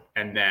 2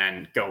 and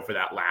then go for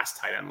that last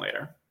tight end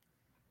later.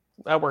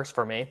 That works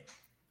for me.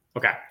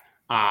 Okay.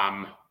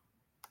 I'm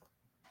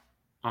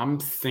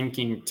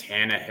thinking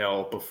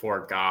Tannehill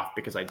before Goff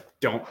because I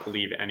don't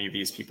believe any of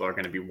these people are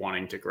going to be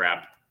wanting to grab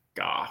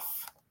Goff.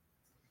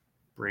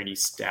 Brady,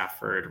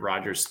 Stafford,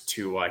 Rodgers,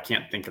 Tua. I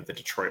can't think of the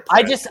Detroit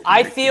players.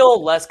 I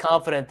feel less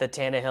confident that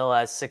Tannehill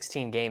has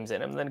 16 games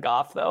in him than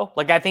Goff, though.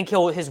 Like, I think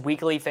his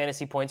weekly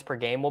fantasy points per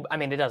game will. I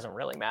mean, it doesn't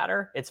really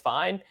matter. It's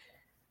fine.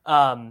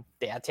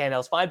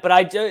 Tannehill's fine, but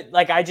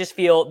I just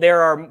feel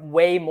there are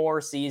way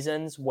more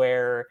seasons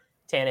where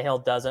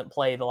Tannehill doesn't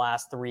play the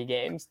last 3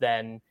 games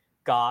than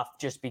Goff,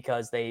 just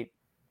because they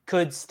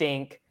could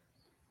stink.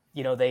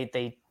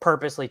 They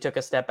purposely took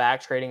a step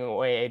back, trading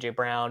away AJ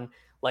Brown.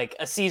 Like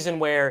a season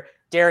where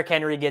Derrick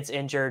Henry gets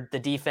injured, the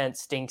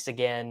defense stinks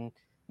again.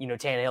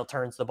 Tannehill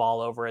turns the ball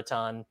over a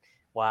ton.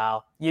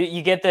 Wow,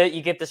 you get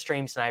the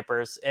stream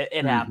snipers.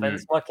 It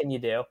happens. What can you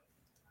do?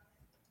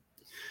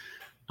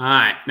 All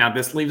right, now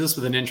this leaves us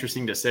with an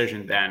interesting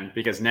decision then,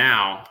 because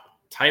now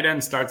tight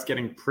end starts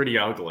getting pretty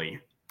ugly.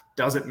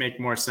 Does it make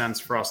more sense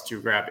for us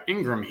to grab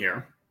Ingram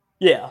here?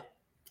 Yeah.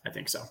 I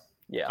think so.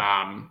 Yeah.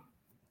 I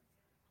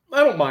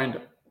don't mind.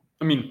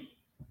 I mean,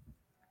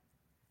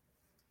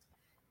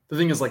 the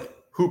thing is, like,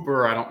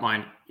 Hooper, I don't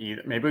mind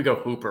either. Maybe we go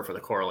Hooper for the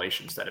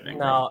correlation instead of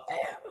Ingram. No,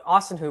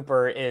 Austin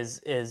Hooper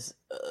is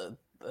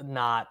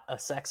not a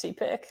sexy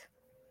pick.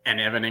 And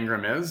Evan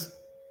Ingram is?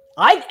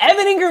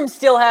 Evan Ingram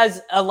still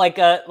has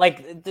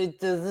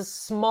the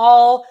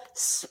small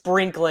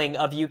sprinkling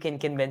of you can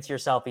convince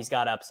yourself he's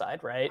got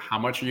upside, right? How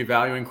much are you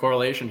valuing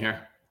correlation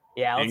here?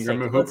 Yeah,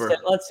 Hooper.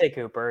 Let's take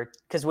Hooper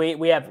because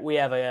we have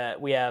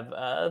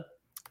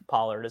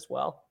Pollard as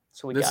well.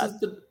 So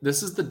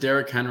this is the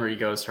Derrick Henry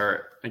gets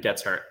hurt.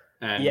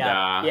 And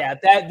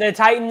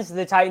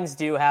the Titans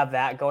do have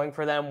that going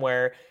for them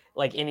where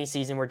like any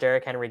season where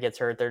Derrick Henry gets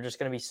hurt, they're just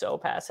going to be so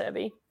pass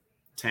heavy.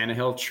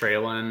 Tannehill,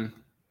 Traylon,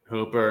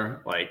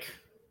 Hooper,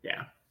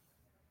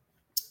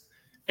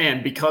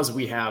 and because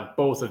we have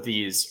both of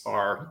these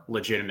are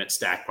legitimate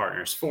stack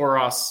partners for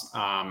us,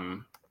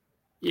 Goff's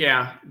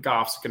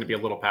going to be a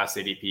little past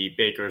ADP.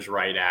 Baker's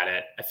right at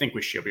it. I think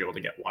we should be able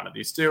to get one of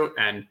these two.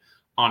 And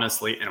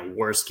honestly, in a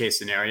worst case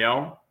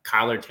scenario,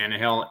 Kyler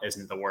Tannehill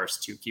isn't the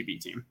worst 2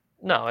 QB team.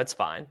 No, it's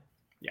fine.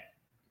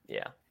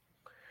 Yeah.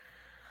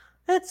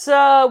 It's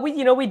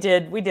we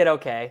did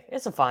okay.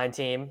 It's a fine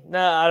team.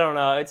 No, I don't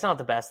know. It's not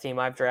the best team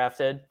I've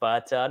drafted,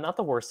 but not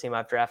the worst team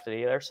I've drafted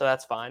either. So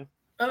that's fine.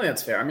 I think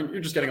that's fair. I mean,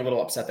 you're just getting a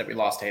little upset that we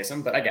lost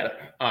Haysom, but I get it.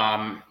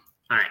 All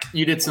right,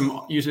 you did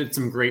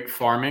some great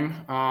farming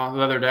the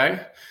other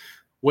day.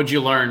 What'd you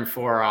learn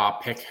for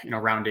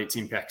round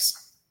 18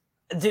 picks?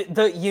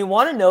 You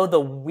want to know the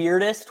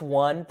weirdest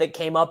one that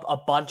came up a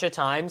bunch of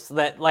times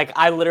that like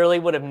I literally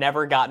would have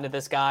never gotten to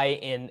this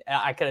guy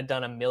I could have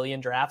done a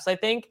million drafts, I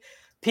think.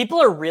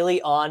 People are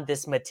really on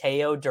this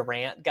Mateo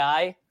Durant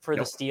guy for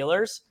the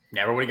Steelers.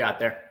 Never would have got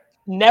there.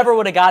 Never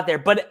would have got there.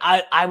 But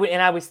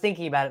I was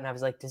thinking about it and I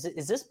was like,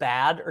 is this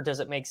bad or does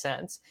it make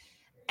sense?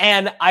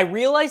 And I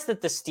realized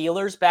that the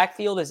Steelers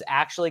backfield is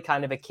actually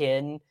kind of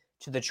akin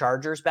to the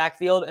Chargers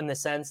backfield in the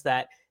sense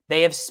that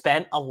they have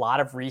spent a lot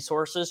of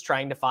resources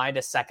trying to find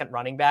a second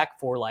running back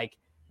for like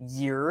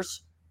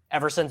years,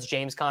 ever since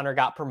James Conner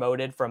got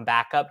promoted from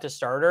backup to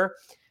starter.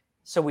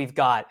 So we've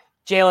got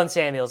Jalen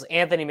Samuels,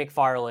 Anthony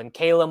McFarland,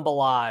 Kalen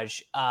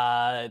Ballage.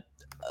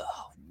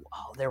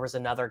 There was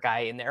another guy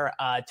in there,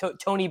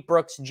 Tony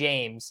Brooks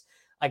James.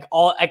 I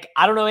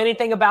don't know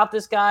anything about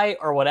this guy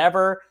or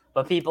whatever,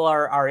 but people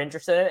are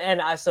interested.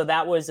 So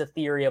that was a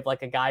theory of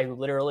like a guy who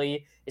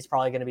literally is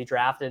probably going to be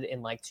drafted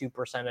in like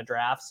 2% of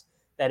drafts.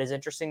 That is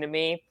interesting to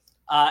me.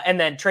 And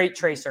then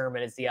Trey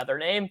Sermon is the other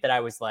name that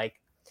I was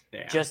like,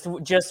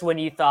 just when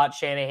you thought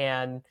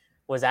Shanahan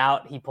was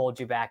out, he pulled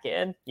you back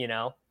in,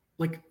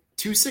 Like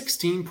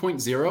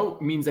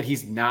 216.0 means that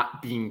he's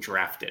not being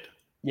drafted.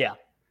 Yeah.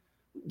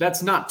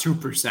 That's not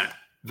 2%.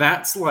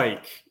 That's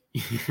like,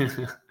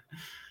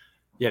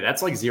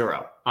 that's like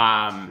 0.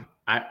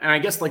 I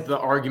guess like the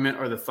argument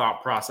or the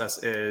thought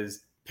process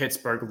is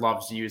Pittsburgh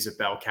loves to use a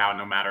bell cow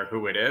no matter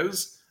who it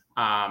is.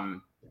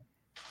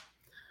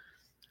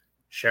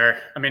 Sure.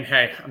 I mean,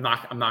 hey, I'm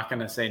not going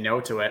to say no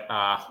to it.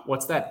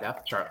 What's that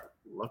depth chart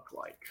look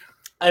like?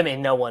 I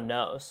mean, no one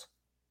knows.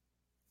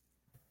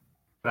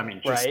 I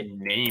mean, just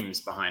names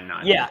behind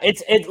 9. Yeah,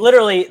 it's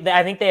literally.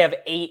 I think they have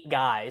 8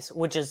 guys,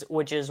 which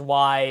is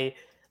why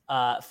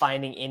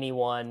finding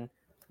anyone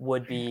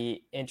would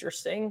be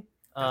interesting.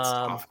 That's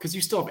tough because you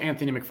still have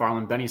Anthony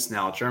McFarland, Benny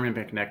Snell, Jeremy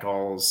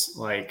McNichols.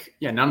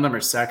 None of them are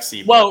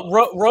sexy. Well,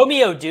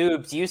 Romeo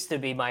Dubes used to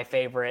be my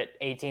favorite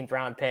 18th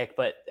round pick,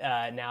 but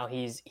now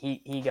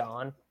he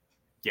gone.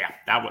 Yeah,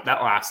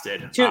 that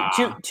lasted.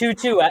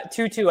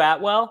 Tutu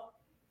Atwell.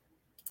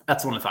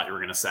 That's what I thought you were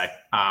going to say.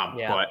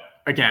 But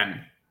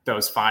again,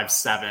 those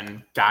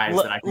 5'7" guys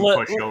that I can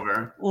push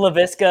over.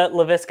 Laviska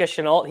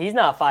Shenault, he's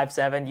not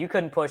 5'7". You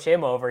couldn't push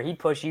him over. He'd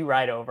push you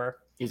right over.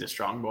 He's a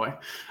strong boy.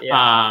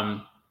 Yeah.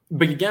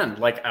 But again,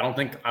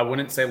 I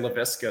wouldn't say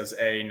Laviska's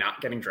a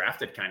not getting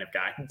drafted kind of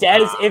guy.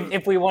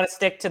 If we want to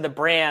stick to the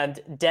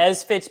brand,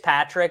 Dez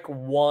Fitzpatrick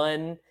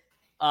won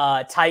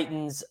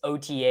Titans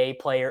OTA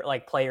player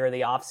of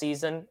the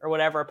offseason or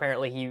whatever.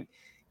 Apparently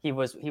he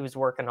was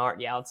working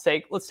hard. Yeah, let's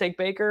take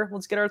Baker.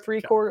 Let's get our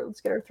 3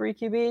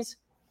 QBs.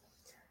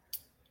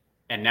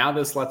 And now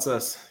this gets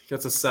us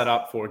set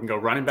up for we can go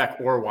running back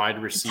or wide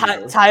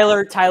receiver.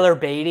 Tyler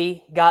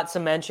Beatty got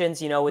some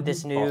mentions, with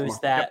this news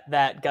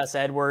that Gus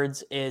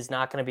Edwards is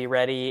not going to be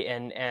ready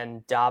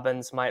and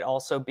Dobbins might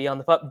also be on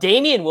the pup.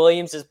 Damian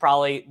Williams is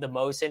probably the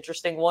most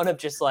interesting one of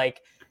just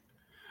like,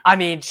 I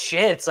mean,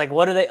 shit. It's like,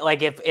 what are they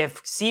like?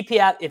 If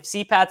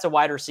CPAT's a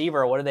wide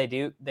receiver, what do they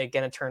do? They're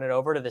going to turn it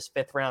over to this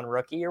 5th round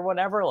rookie or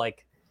whatever.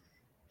 Like,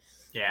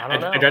 yeah,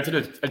 I drafted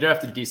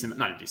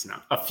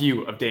a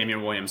few of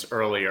Damian Williams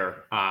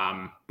earlier,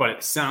 but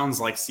it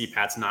sounds like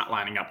CPAT's not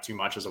lining up too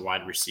much as a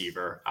wide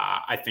receiver.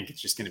 I think it's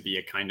just going to be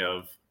a kind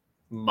of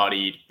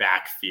muddied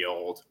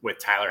backfield with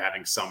Tyler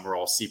having some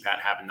role, CPAT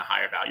having the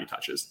higher value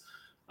touches.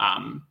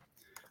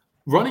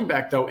 Running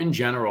back, though, in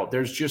general,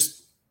 there's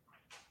just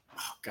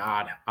oh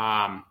God,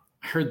 I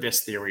heard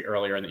this theory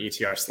earlier in the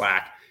ETR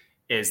Slack,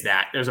 is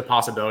that there's a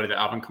possibility that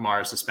Alvin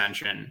Kamara's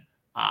suspension,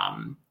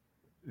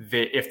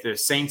 if the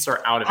Saints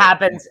are out of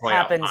happens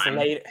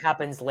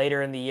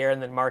later in the year,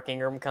 and then Mark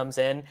Ingram comes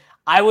in.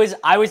 I was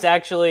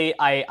actually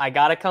I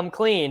gotta come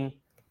clean.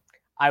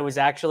 I was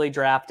actually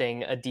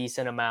drafting a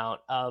decent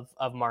amount of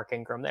Mark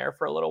Ingram there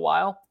for a little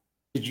while.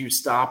 Did you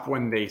stop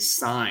when they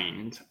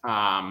signed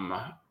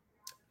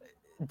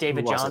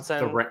David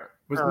Johnson?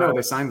 No,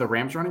 they signed the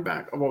Rams running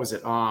back. What was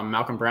it?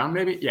 Malcolm Brown,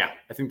 maybe? Yeah,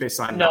 I think they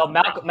signed. No,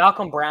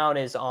 Malcolm Brown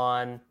is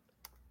on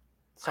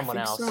someone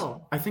else.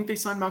 So I think they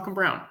signed Malcolm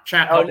Brown.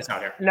 Chat, help us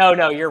out here.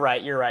 No, you're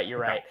right. You're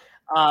right.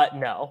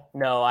 No,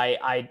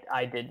 I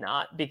did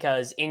not,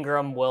 because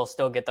Ingram will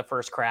still get the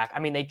first crack. I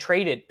mean, they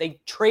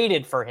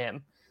traded for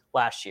him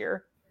last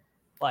year.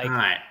 Like,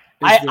 right.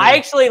 I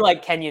actually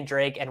like Kenyon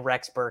Drake and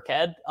Rex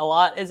Burkhead a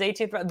lot as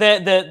 18th.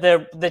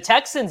 The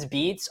Texans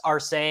beats are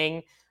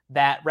saying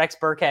that Rex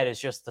Burkhead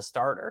is just the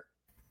starter.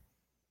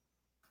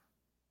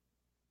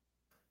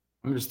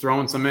 I'm just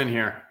throwing some in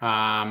here.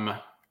 The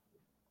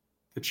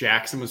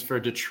Jackson was for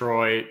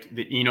Detroit.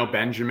 The Eno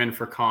Benjamin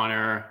for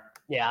Connor.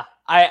 Yeah,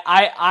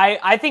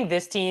 I think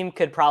this team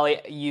could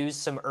probably use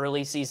some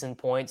early season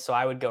points, so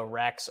I would go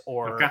Rex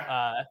or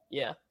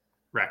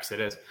Rex. It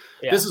is.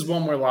 Yeah. This is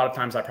one where a lot of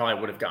times I probably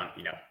would have gone,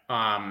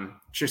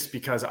 just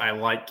because I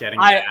like getting.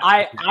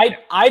 I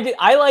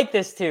like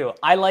this too.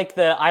 I like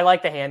the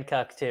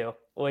Hancock too,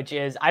 which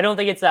is, I don't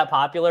think it's that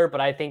popular,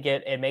 but I think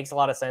it makes a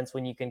lot of sense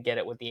when you can get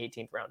it with the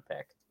 18th round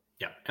pick.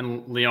 Yeah,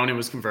 and Leone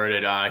was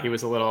converted. He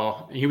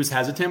was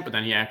hesitant, but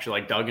then he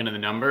actually dug into the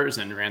numbers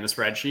and ran the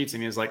spreadsheets,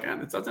 and he was like,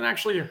 "It doesn't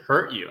actually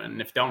hurt you,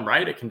 and if done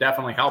right, it can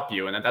definitely help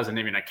you." And that doesn't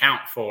even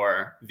account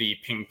for the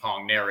ping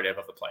pong narrative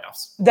of the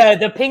playoffs.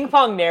 The ping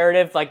pong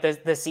narrative, like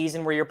the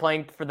season where you're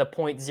playing for the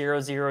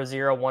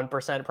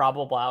 0.0001%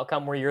 probable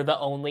outcome, where you're the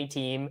only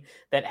team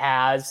that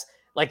has,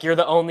 you're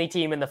the only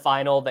team in the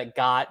final that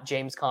got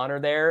James Conner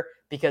there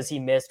because he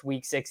missed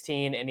week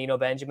 16 and Eno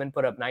Benjamin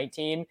put up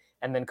 19.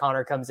 And then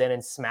Connor comes in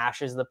and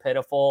smashes the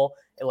pitiful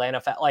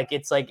Atlanta.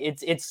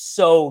 It's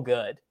so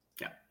good.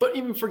 Yeah. But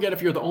even forget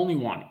if you're the only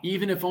one,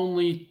 even if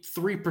only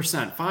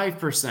 3%,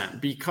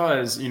 5%,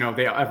 because,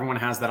 everyone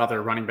has that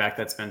other running back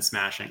that's been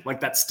smashing.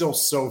 That's still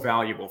so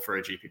valuable for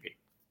a GPP.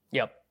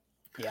 Yep.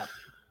 Yeah.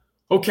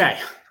 Okay.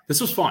 This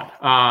was fun.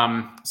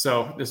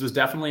 So this was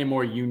definitely a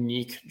more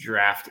unique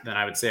draft than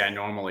I would say I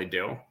normally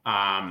do.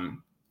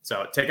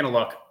 So taking a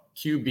look,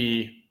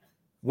 QB,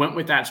 went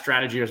with that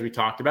strategy as we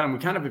talked about. And we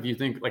kind of, if you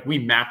think, we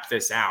mapped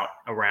this out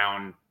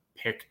around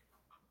pick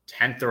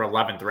 10th or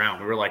 11th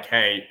round. We were like,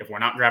 hey, if we're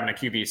not grabbing a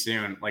QB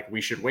soon, we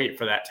should wait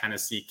for that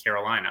Tennessee,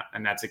 Carolina.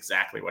 And that's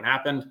exactly what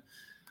happened.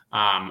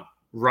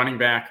 Running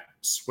back,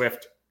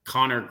 Swift,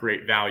 Connor,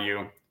 great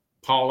value.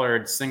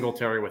 Pollard,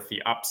 Singletary with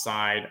the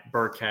upside.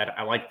 Burkhead,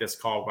 I like this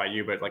call by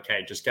you, but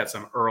hey, just get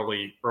some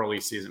early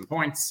season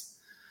points.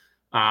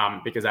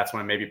 Because that's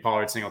when maybe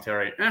Pollard,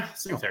 Singletary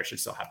should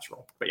still have his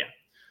role. But yeah.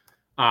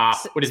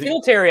 What do you think?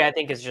 Singletary, I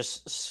think, is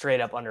just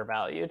straight up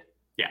undervalued.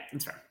 Yeah,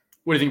 that's fair.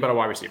 What do you think about our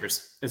wide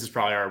receivers? This is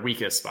probably our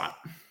weakest spot.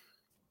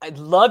 I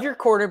love your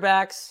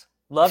quarterbacks,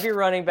 love your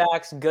running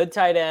backs, good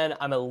tight end.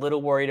 I'm a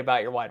little worried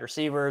about your wide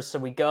receivers. So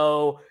we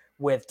go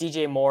with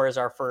DJ Moore as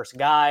our first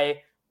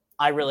guy.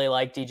 I really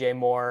like DJ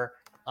Moore.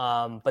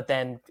 But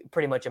then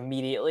pretty much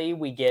immediately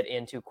we get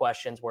into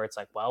questions where it's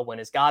well, when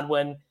is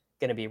Godwin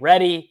going to be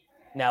ready?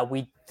 Now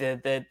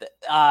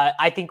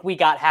I think we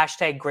got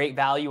 #great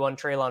value on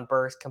Treylon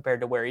Burks compared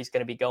to where he's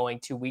going to be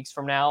going 2 weeks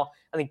from now.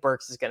 I think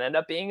Burks is going to end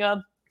up being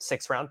a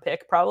 6th round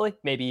pick, probably,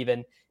 maybe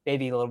a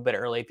little bit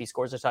early if he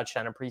scores a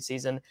touchdown in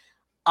preseason.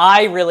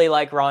 I really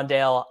like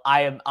Rondale.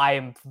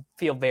 I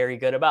feel very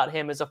good about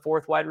him as a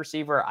 4th wide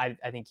receiver. I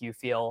think you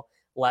feel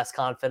less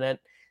confident.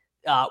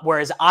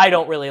 Whereas I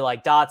don't really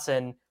like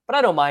Dotson, but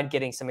I don't mind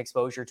getting some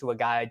exposure to a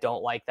guy I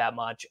don't like that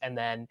much. And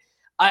then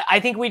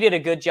I think we did a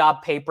good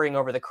job papering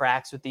over the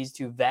cracks with these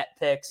 2 vet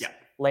picks,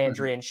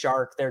 Landry and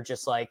Shark. They're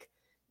just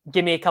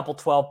give me a couple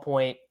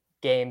 12-point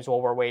games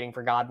while we're waiting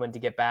for Godwin to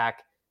get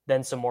back,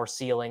 then some more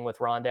ceiling with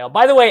Rondale.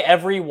 By the way,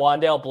 every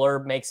Wandale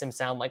blurb makes him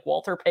sound like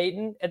Walter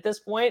Payton at this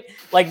point.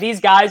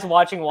 These guys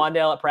watching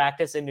Wandale at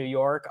practice in New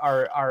York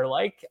are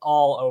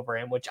all over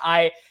him, which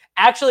I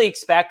actually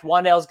expect.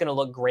 Wandale's going to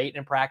look great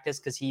in practice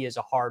because he is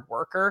a hard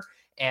worker,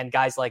 and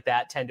guys like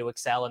that tend to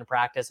excel in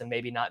practice and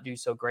maybe not do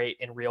so great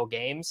in real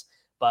games.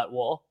 But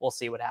we'll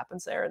see what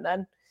happens there. And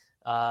then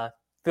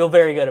feel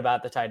very good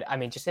about the tight. I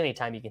mean, just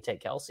anytime you can take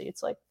Kelsey,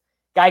 it's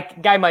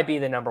guy might be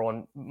the number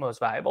 1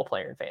 most valuable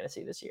player in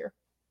fantasy this year.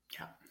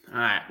 Yeah. All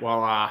right.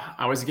 Well,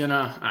 I was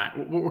gonna.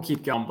 We'll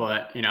keep going,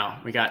 but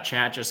we got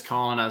chat just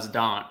calling us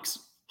donks.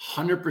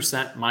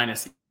 100%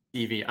 minus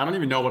EV. I don't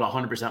even know what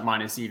 100%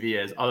 minus EV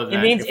is. Other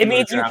than it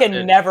means you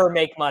can never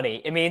make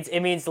money. It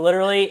means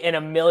literally in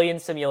a million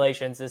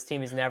simulations, this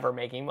team is never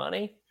making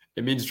money.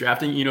 It means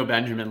drafting Eno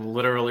Benjamin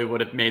literally would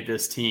have made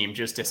this team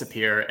just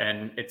disappear,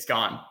 and it's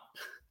gone.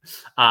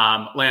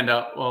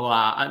 Lando, well,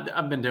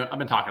 I've been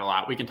talking a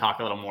lot. We can talk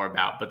a little more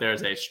about, but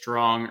there's a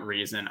strong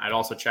reason. I'd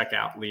also check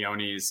out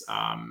Leone's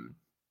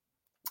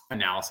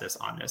analysis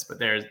on this, but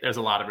there's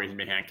a lot of reason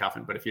to be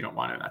handcuffing. But if you don't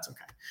want to, that's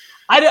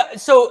okay.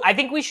 So I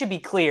think we should be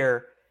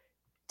clear.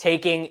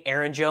 Taking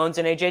Aaron Jones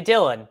and AJ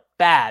Dillon,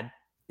 bad.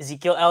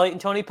 Ezekiel Elliott and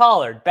Tony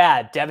Pollard,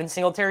 bad. Devin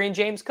Singletary and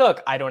James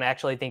Cook, I don't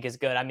actually think is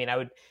good. I mean,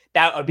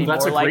 that would be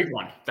that's more a like great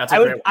one. That's a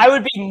great one. I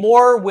would be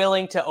more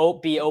willing to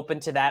be open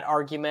to that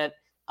argument,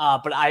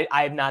 but I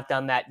have not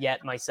done that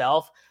yet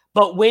myself.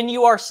 But when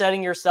you are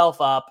setting yourself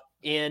up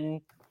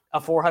in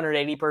a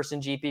 480 person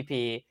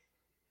GPP,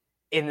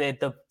 in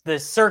the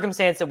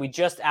circumstance that we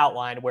just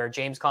outlined, where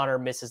James Conner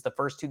misses the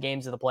first 2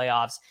 games of the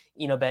playoffs,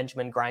 Eno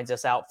Benjamin grinds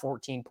us out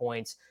 14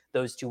 points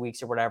those 2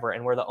 weeks or whatever,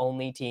 and we're the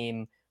only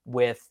team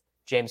with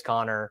James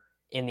Conner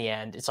in the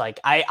end. It's like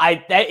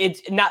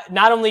it's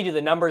not only do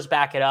the numbers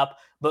back it up,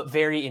 but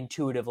very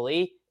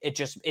intuitively, it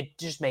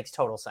just makes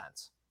total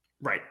sense.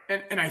 Right,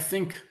 and I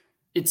think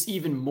it's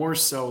even more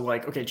so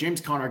like, okay, James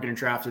Conner getting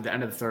drafted at the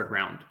end of the 3rd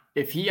round.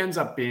 If he ends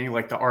up being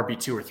like the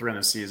RB2 or 3 in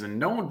the season,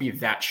 no one would be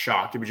that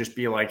shocked. It would just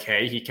be like,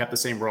 hey, he kept the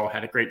same role,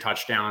 had great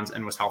touchdowns,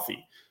 and was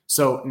healthy.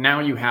 So now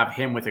you have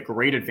him with a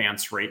great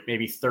advance rate.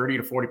 Maybe 30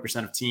 to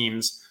 40% of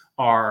teams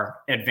are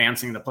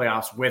advancing the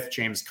playoffs with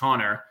James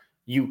Conner.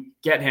 You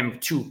get him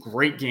 2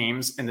 great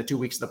games in the 2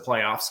 weeks of the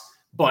playoffs,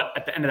 but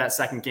at the end of that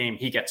 2nd game,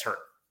 he gets hurt.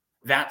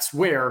 That's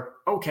where,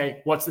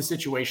 okay, what's the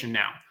situation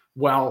now?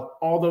 Well,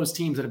 all those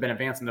teams that have been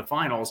advancing the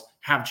finals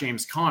have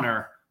James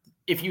Conner.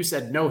 If you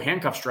said no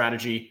handcuff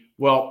strategy,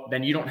 well,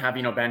 then you don't have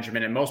Eno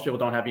Benjamin, and most people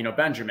don't have Eno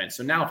Benjamin.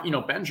 So now if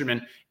Eno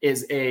Benjamin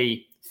is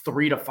a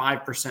 3 to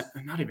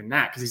 5%, not even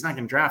that, because he's not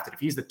getting drafted. If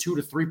he's the 2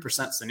 to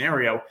 3%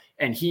 scenario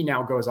and he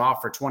now goes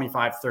off for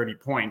 25, 30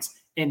 points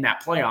in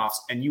that playoffs,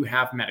 and you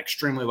have him at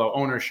extremely low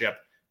ownership,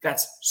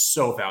 that's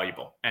so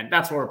valuable. And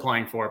that's what we're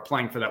playing for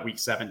that week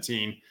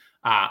 17.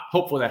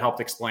 Hopefully that helped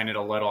explain it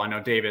a little. I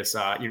know Davis,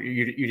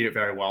 you did it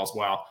very well as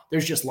well.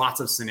 There's just lots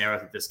of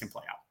scenarios that this can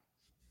play out.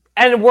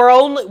 And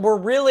we're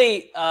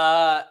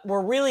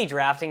really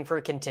drafting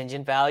for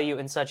contingent value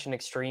in such an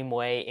extreme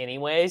way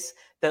anyways,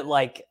 that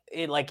like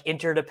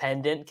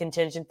interdependent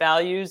contingent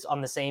values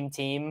on the same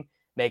team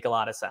make a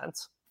lot of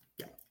sense.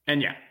 Yeah.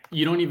 And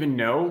you don't even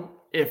know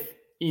if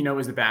Eno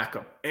is the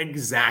backup.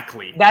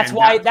 Exactly. That's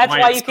why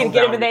you can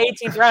get him in the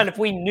 18th round.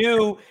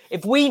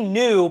 If we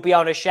knew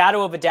beyond a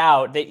shadow of a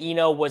doubt that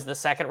Eno was the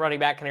 2nd running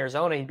back in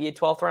Arizona, he'd be a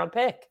 12th round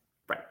pick.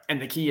 Right.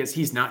 And the key is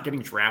he's not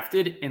getting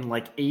drafted in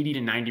like 80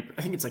 to 90.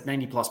 I think it's like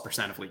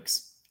 90+% of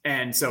leagues.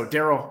 And so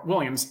Darrell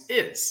Williams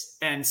is.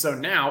 And so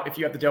now if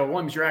you have the Darrell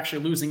Williams, you're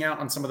actually losing out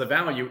on some of the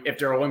value if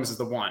Darrell Williams is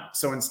the one.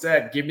 So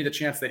instead, give me the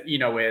chance that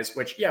Eno is,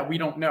 which, we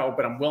don't know,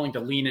 but I'm willing to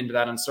lean into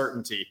that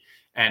uncertainty.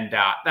 And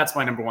that's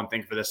my number one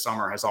thing for this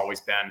summer has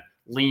always been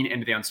lean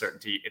into the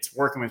uncertainty. It's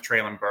working with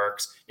Treylon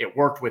Burks. It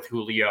worked with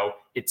Julio.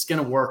 It's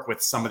going to work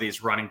with some of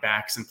these running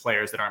backs and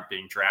players that aren't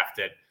being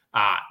drafted.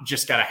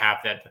 Just got to have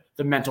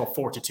the mental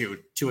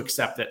fortitude to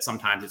accept that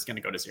sometimes it's going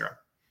to go to 0.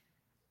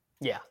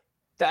 Yeah.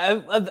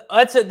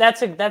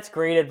 That's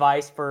great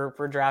advice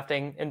for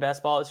drafting in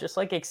best ball. It's just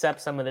like,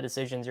 accept some of the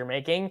decisions you're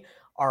making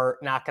are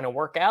not going to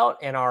work out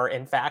and are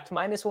in fact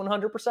minus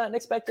 100% in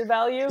expected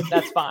value.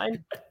 That's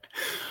fine.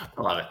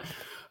 I love it.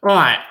 All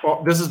right.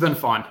 Well, this has been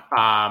fun.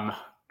 All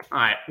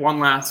right. One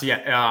last,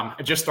 I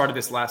just started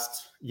this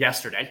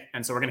yesterday.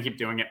 And so we're going to keep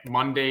doing it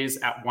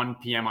Mondays at 1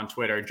 p.m. on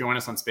Twitter. Join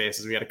us on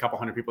Spaces. We had a couple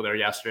hundred people there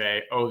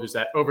yesterday.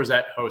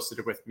 Overzet hosted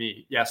it with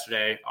me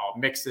yesterday. I'll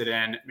mix it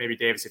in. Maybe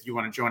Davis, if you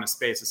want to join a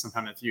Spaces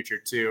sometime in the future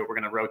too, we're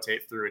going to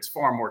rotate through. It's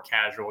far more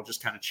casual,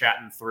 just kind of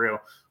chatting through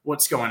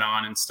what's going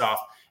on and stuff.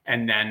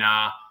 And then,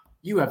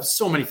 you have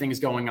so many things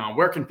going on.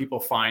 Where can people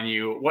find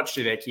you? What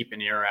should they keep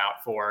an ear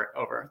out for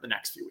over the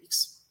next few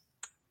weeks?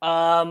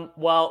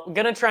 Well, I'm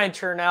going to try and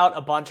churn out a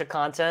bunch of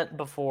content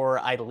before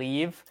I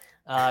leave.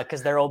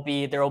 Cause there will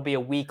be a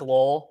week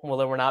lull. Well,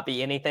 there will not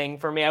be anything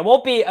for me. I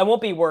won't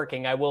be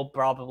working. I will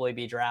probably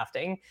be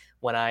drafting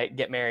when I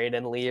get married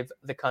and leave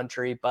the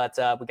country. But,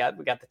 we got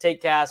the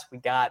Takecast. We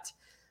got,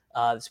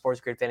 the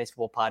Sports Grid Fantasy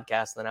Football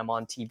Podcast. And then I'm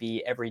on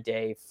TV every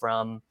day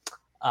from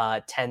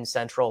 10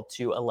 Central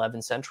to 11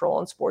 Central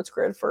on Sports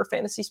Grid for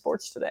Fantasy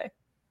Sports Today.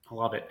 I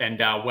love it. And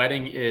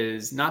wedding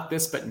is not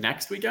this, but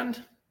next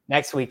weekend?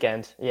 Next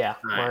weekend, yeah.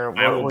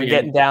 Right. We're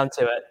getting down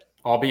to it.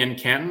 I'll be in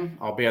Canton.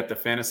 I'll be at the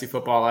Fantasy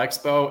Football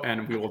Expo,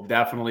 and we will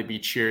definitely be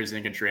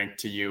cheersing a drink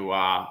to you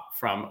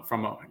from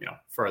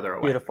further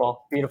away.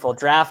 Beautiful.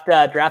 Draft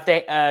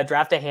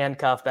a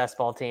handcuff best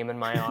ball team in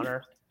my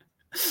honor.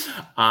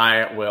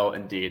 I will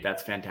indeed.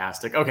 That's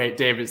fantastic. Okay,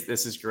 Davis,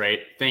 this is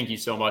great. Thank you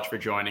so much for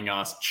joining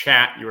us.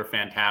 Chat, you were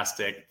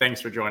fantastic. Thanks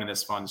for joining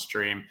this fun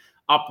stream.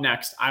 Up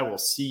next, I will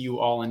see you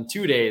all in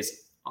 2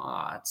 days.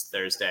 It's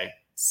Thursday.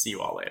 See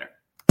you all later.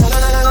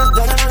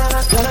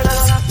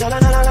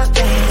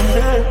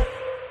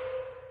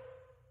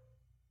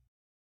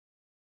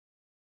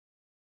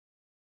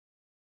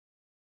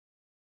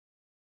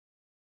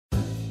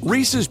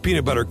 Reese's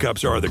peanut butter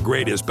cups are the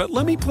greatest, but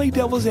let me play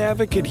devil's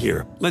advocate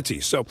here. Let's see.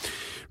 So,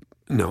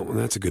 No,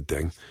 that's a good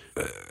thing.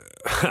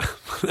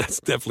 That's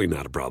definitely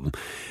not a problem.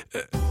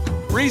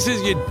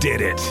 Reese's, you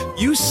did it.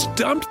 You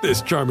stumped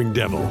this charming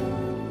devil.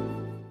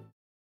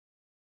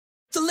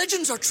 The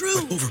legends are true.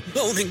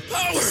 Overwhelming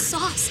power! The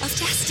sauce of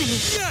destiny.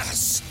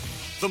 Yes!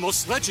 The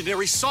most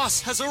legendary sauce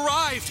has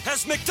arrived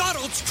as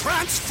McDonald's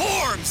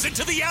transforms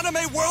into the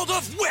anime world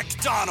of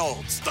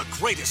WickDonald's. The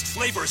greatest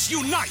flavors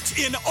unite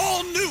in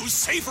all new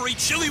savory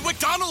chili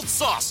McDonald's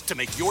sauce to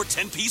make your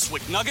 10-piece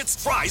Wick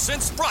Nuggets, fries,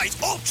 and Sprite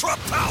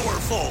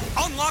ultra-powerful.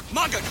 Unlock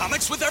manga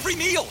comics with every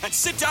meal and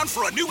sit down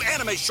for a new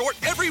anime short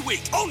every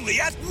week only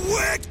at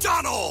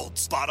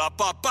WickDonald's.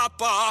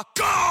 Ba-da-ba-ba-ba,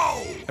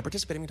 go! At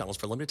participating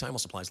McDonald's for a limited time while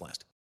supplies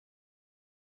last.